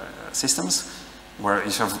systems, where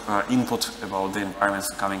you have input about the environment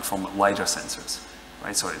coming from LiDAR sensors,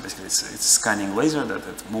 right? So basically it's scanning laser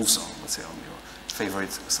that moves on, let's say, on your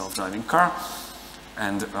favorite self-driving car,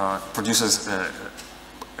 and produces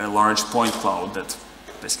a large point cloud that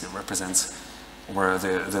basically represents where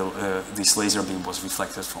this laser beam was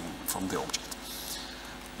reflected from the object.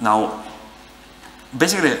 Now,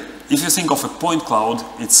 basically, if you think of a point cloud,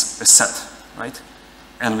 it's a set, right?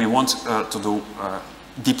 And we want to do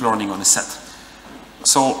deep learning on a set.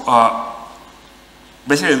 So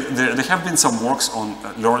basically, there have been some works on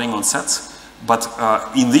learning on sets, but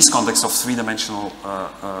in this context of three-dimensional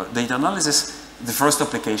data analysis, the first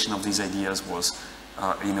application of these ideas was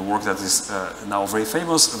in a work that is now very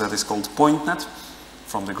famous, that is called PointNet,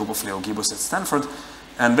 from the group of Leo Gibbous at Stanford.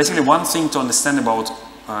 And basically, one thing to understand about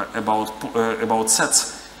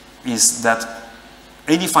sets is that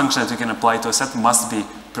any function that you can apply to a set must be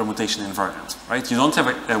permutation invariant, right? You don't have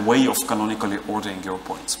a way of canonically ordering your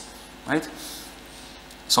points, right?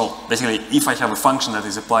 So basically, if I have a function that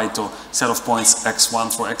is applied to a set of points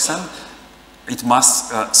x1 for xn, it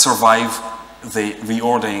must survive the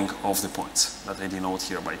reordering of the points that I denote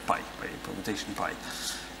here by pi, by permutation pi.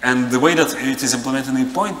 And the way that it is implemented in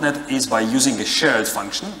PointNet is by using a shared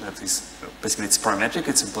function that is basically it's parametric.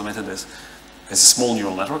 It's implemented as a small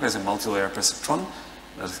neural network, as a multi-layer perceptron,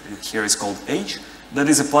 that here is called H, that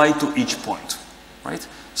is applied to each point, right?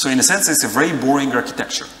 So in a sense, it's a very boring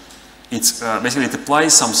architecture. It's basically it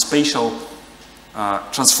applies some spatial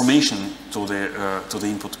transformation to the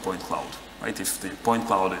input point cloud, right? If the point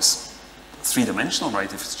cloud is three-dimensional,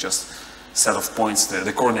 right? If it's just set of points,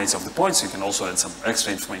 the coordinates of the points, you can also add some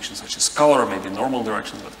extra information such as color, maybe normal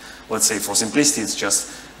direction, but let's say for simplicity, it's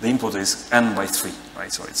just the input is n by 3,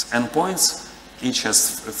 right? So it's n points, each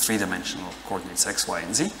has three-dimensional coordinates x, y,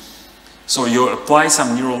 and z. So you apply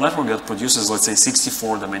some neural network that produces, let's say,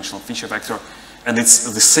 64-dimensional feature vector, and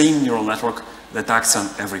it's the same neural network that acts on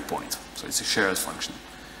every point. So it's a shared function.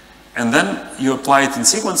 And then you apply it in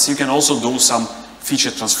sequence. You can also do some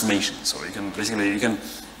feature transformation. So you can basically, you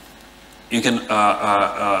can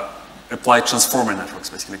apply transformer networks,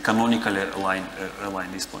 basically canonically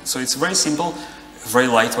align these points. So it's very simple, very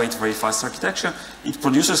lightweight, very fast architecture. It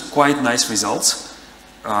produces quite nice results.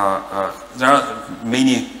 There are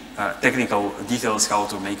many technical details how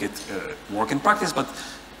to make it work in practice, but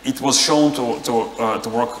it was shown to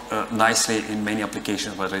work nicely in many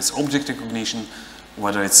applications, whether it's object recognition,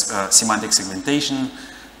 whether it's semantic segmentation,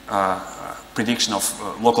 prediction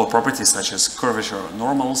of local properties such as curvature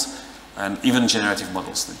normals, and even generative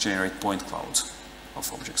models that generate point clouds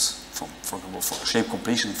of objects from, for example, from shape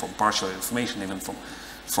completion, from partial information, even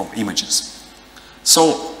from images.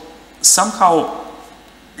 So somehow,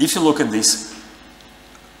 if you look at this,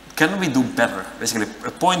 can we do better? Basically,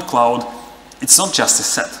 a point cloud, it's not just a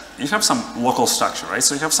set. You have some local structure, right?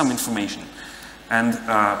 So you have some information, and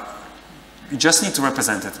you just need to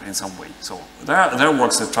represent it in some way. So there are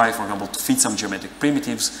works that try, for example, to feed some geometric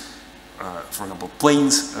primitives, for example,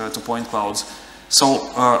 planes to point clouds.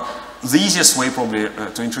 So the easiest way probably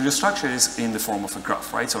to introduce structure is in the form of a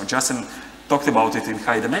graph, right? So Justin talked about it in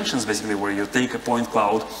high dimensions, basically, where you take a point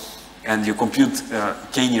cloud and you compute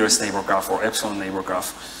k nearest neighbor graph or epsilon neighbor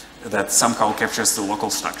graph that somehow captures the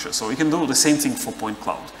local structure. So you can do the same thing for point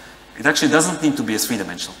cloud. It actually doesn't need to be a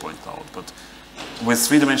three-dimensional point cloud, but with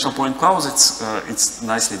three-dimensional point clouds, it's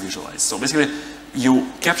nicely visualized. So basically,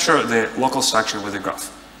 you capture the local structure with a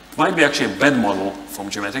graph. It might be actually a bad model from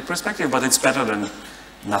geometric perspective, but it's better than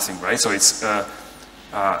nothing, right? So it's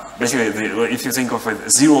basically, if you think of a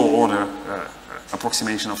zero-order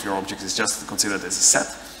approximation of your object is just considered as a set,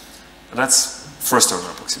 that's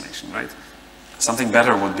first-order approximation, right? Something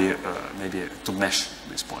better would be maybe to mesh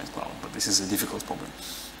this point cloud, but this is a difficult problem.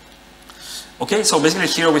 Okay, so basically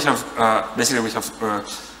here we have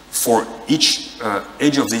for each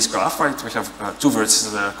edge of this graph, right? We have two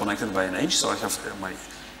vertices that are connected by an edge. So I have my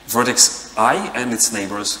vertex I and its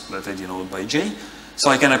neighbors that I denote by J. So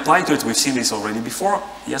I can apply to it. We've seen this already before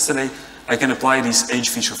yesterday. I can apply this edge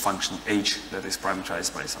feature function h that is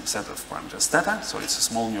parameterized by some set of parameters theta. So it's a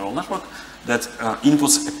small neural network that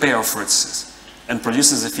inputs a pair of vertices and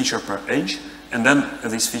produces a feature per edge. And then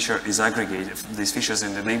this feature is aggregated. These features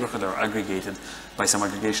in the neighborhood are aggregated by some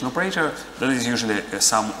aggregation operator that is usually a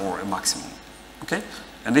sum or a maximum. Okay?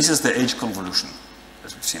 And this is the edge convolution,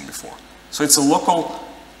 as we've seen before. So it's a local,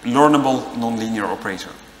 learnable, nonlinear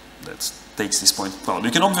operator that takes this point cloud.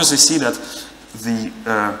 You can obviously see that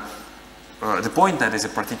the point net is a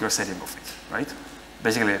particular setting of it, right?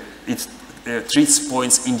 Basically, it treats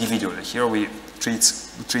points individually. Here we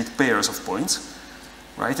treat pairs of points,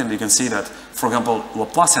 right? And you can see that, for example,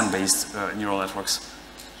 Laplacian-based neural networks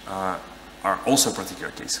are also a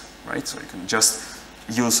particular case, right? So you can just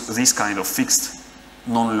use this kind of fixed,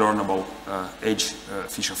 non-learnable edge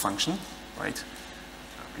feature function, right?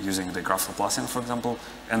 Using the graph Laplacian, for example,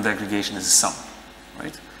 and the aggregation is a sum,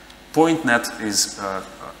 right? Point net is,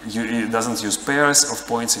 it doesn't use pairs of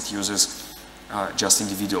points, it uses just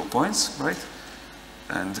individual points, right?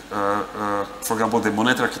 And for example, the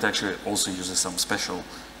monet architecture also uses some special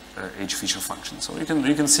edge feature function. So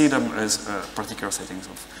you can see them as particular settings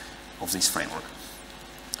of this framework.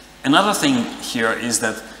 Another thing here is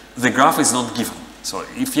that the graph is not given. So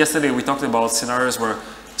if yesterday we talked about scenarios where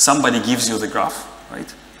somebody gives you the graph,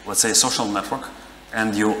 right? Let's say a social network,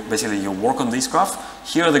 and you work on this graph.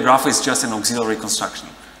 Here the graph is just an auxiliary construction.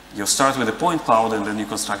 You start with a point cloud and then you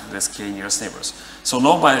construct it as k nearest neighbors. So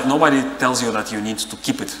nobody tells you that you need to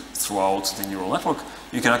keep it throughout the neural network.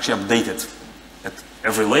 You can actually update it at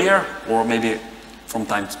every layer or maybe from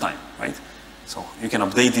time to time, right? So you can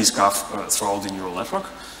update this graph throughout the neural network.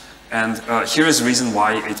 And here is the reason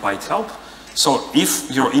why it might help. So if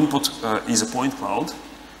your input is a point cloud,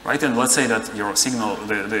 right, and let's say that your signal,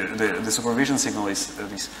 the supervision signal is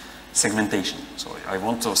this segmentation. So I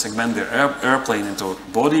want to segment the airplane into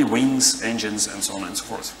body, wings, engines, and so on and so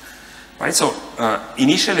forth. Right? So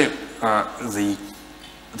initially,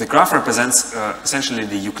 the graph represents essentially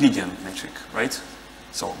the Euclidean metric, right?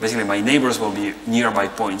 So basically, my neighbors will be nearby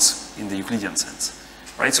points in the Euclidean sense,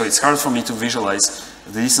 right? So it's hard for me to visualize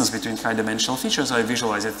the distance between high-dimensional features. I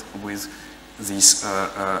visualize it with this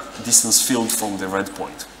distance field from the red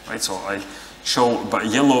point, right? So I show, but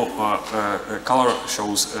yellow color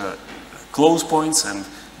shows close points and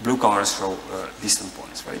blue colors show distant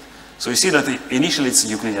points, right? So you see that initially it's a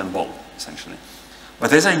Euclidean ball, essentially.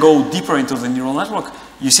 But as I go deeper into the neural network,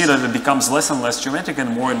 you see that it becomes less and less geometric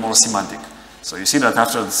and more semantic. So you see that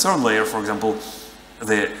after the third layer, for example,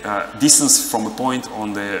 the distance from a point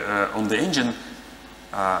on the engine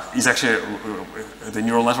is actually, the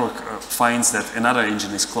neural network finds that another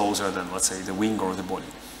engine is closer than, let's say, the wing or the body.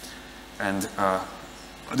 And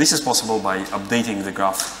this is possible by updating the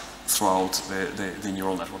graph throughout the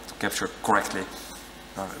neural network to capture correctly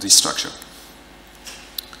this structure.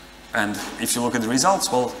 And if you look at the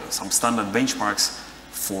results, well, some standard benchmarks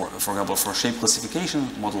for example, for shape classification,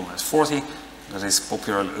 model has 40, that is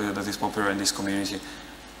popular in this community.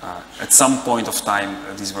 At some point of time,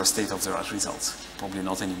 these were state-of-the-art results. Probably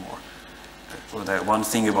not anymore. The one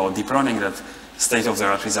thing about deep learning that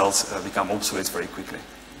state-of-the-art results become obsolete very quickly.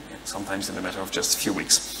 Sometimes in a matter of just a few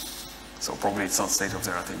weeks. So probably it's not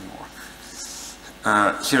state-of-the-art anymore.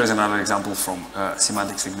 Here is another example from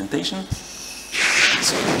semantic segmentation.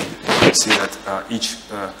 So you see that each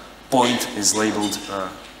point is labeled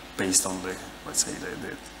based on the, let's say,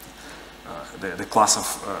 the class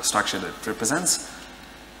of structure that it represents.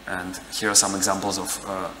 And here are some examples of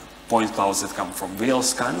point clouds that come from real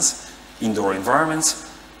scans, indoor environments.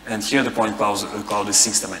 And here the point cloud is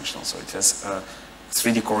 6-dimensional, so it has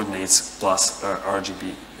 3D coordinates plus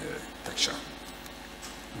RGB texture.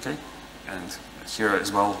 Okay, and here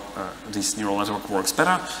as well, this neural network works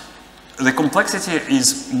better. The complexity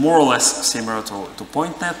is more or less similar to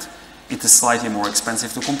PointNet. It is slightly more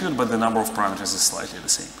expensive to compute, but the number of parameters is slightly the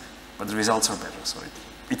same. But the results are better, so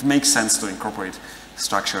it makes sense to incorporate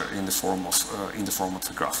structure in the form of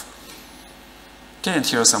the graph. Okay, and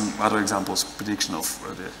here are some other examples, prediction of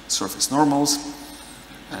the surface normals,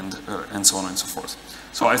 and so on and so forth.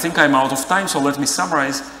 So I think I'm out of time, so let me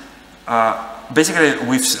summarize. Basically,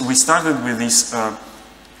 we started with this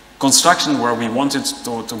construction where we wanted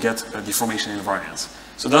to get a deformation invariance.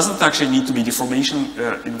 So it doesn't actually need to be deformation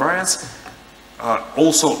invariance,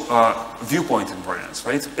 also viewpoint invariance,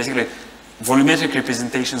 right? Basically, volumetric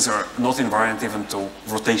representations are not invariant even to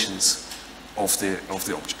rotations of the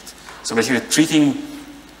object. So basically, treating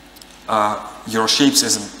your shapes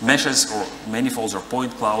as meshes or manifolds or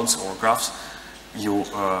point clouds or graphs, you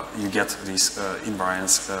get this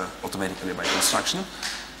invariance automatically by construction.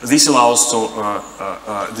 This allows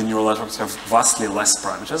the neural networks to have vastly less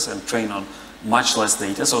parameters and train on much less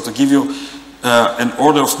data. So to give you an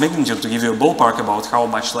order of magnitude, to give you a ballpark about how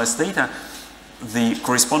much less data, the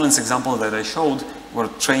correspondence example that I showed were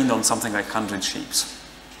trained on something like 100 shapes.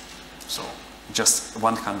 So just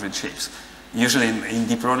 100 shapes. Usually in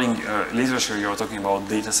deep learning literature, you're talking about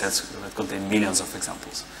data sets that contain millions of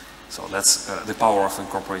examples. So that's the power of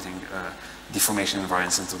incorporating deformation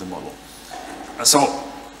invariance into the model. So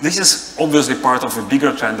this is obviously part of a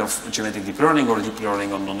bigger trend of geometric deep learning or deep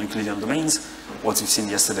learning on non-Euclidean domains, what we've seen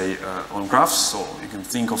yesterday on graphs. So you can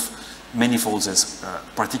think of manifolds as a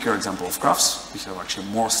particular example of graphs, which have actually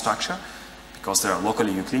more structure because they are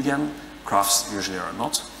locally Euclidean. Graphs usually are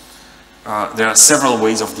not. There are several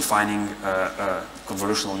ways of defining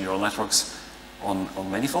convolutional neural networks on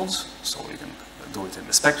manifolds. So you can do it in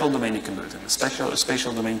the spectral domain, you can do it in the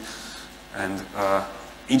spatial domain, and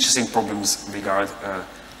interesting problems regard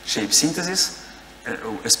shape synthesis.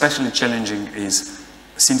 Especially challenging is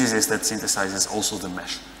synthesis that synthesizes also the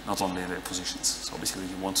mesh, not only the positions. So basically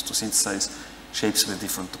you want to synthesize shapes with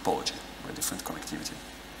different topology, with different connectivity.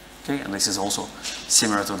 Okay, and this is also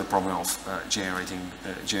similar to the problem of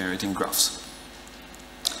generating graphs.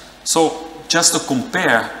 So just to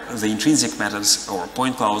compare the intrinsic methods or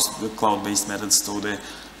point cloud-based methods to the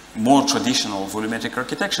more traditional volumetric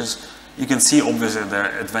architectures, you can see obviously there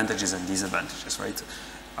are advantages and disadvantages, right?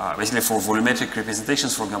 Basically for volumetric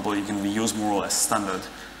representations, for example, you can use more or less standard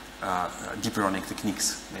deep learning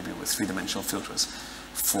techniques, maybe with three-dimensional filters.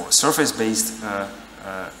 For surface-based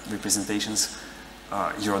representations,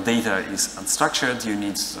 your data is unstructured, you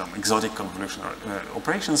need some exotic convolutional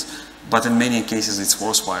operations, but in many cases it's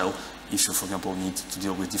worthwhile if you, for example, need to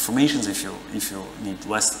deal with deformations, if you need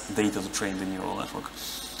less data to train the neural network,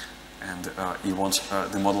 and you want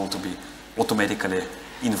the model to be automatically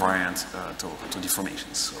invariant to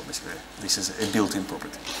deformations. So basically, this is a built-in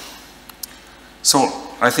property. So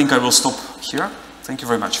I think I will stop here. Thank you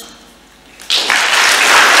very much.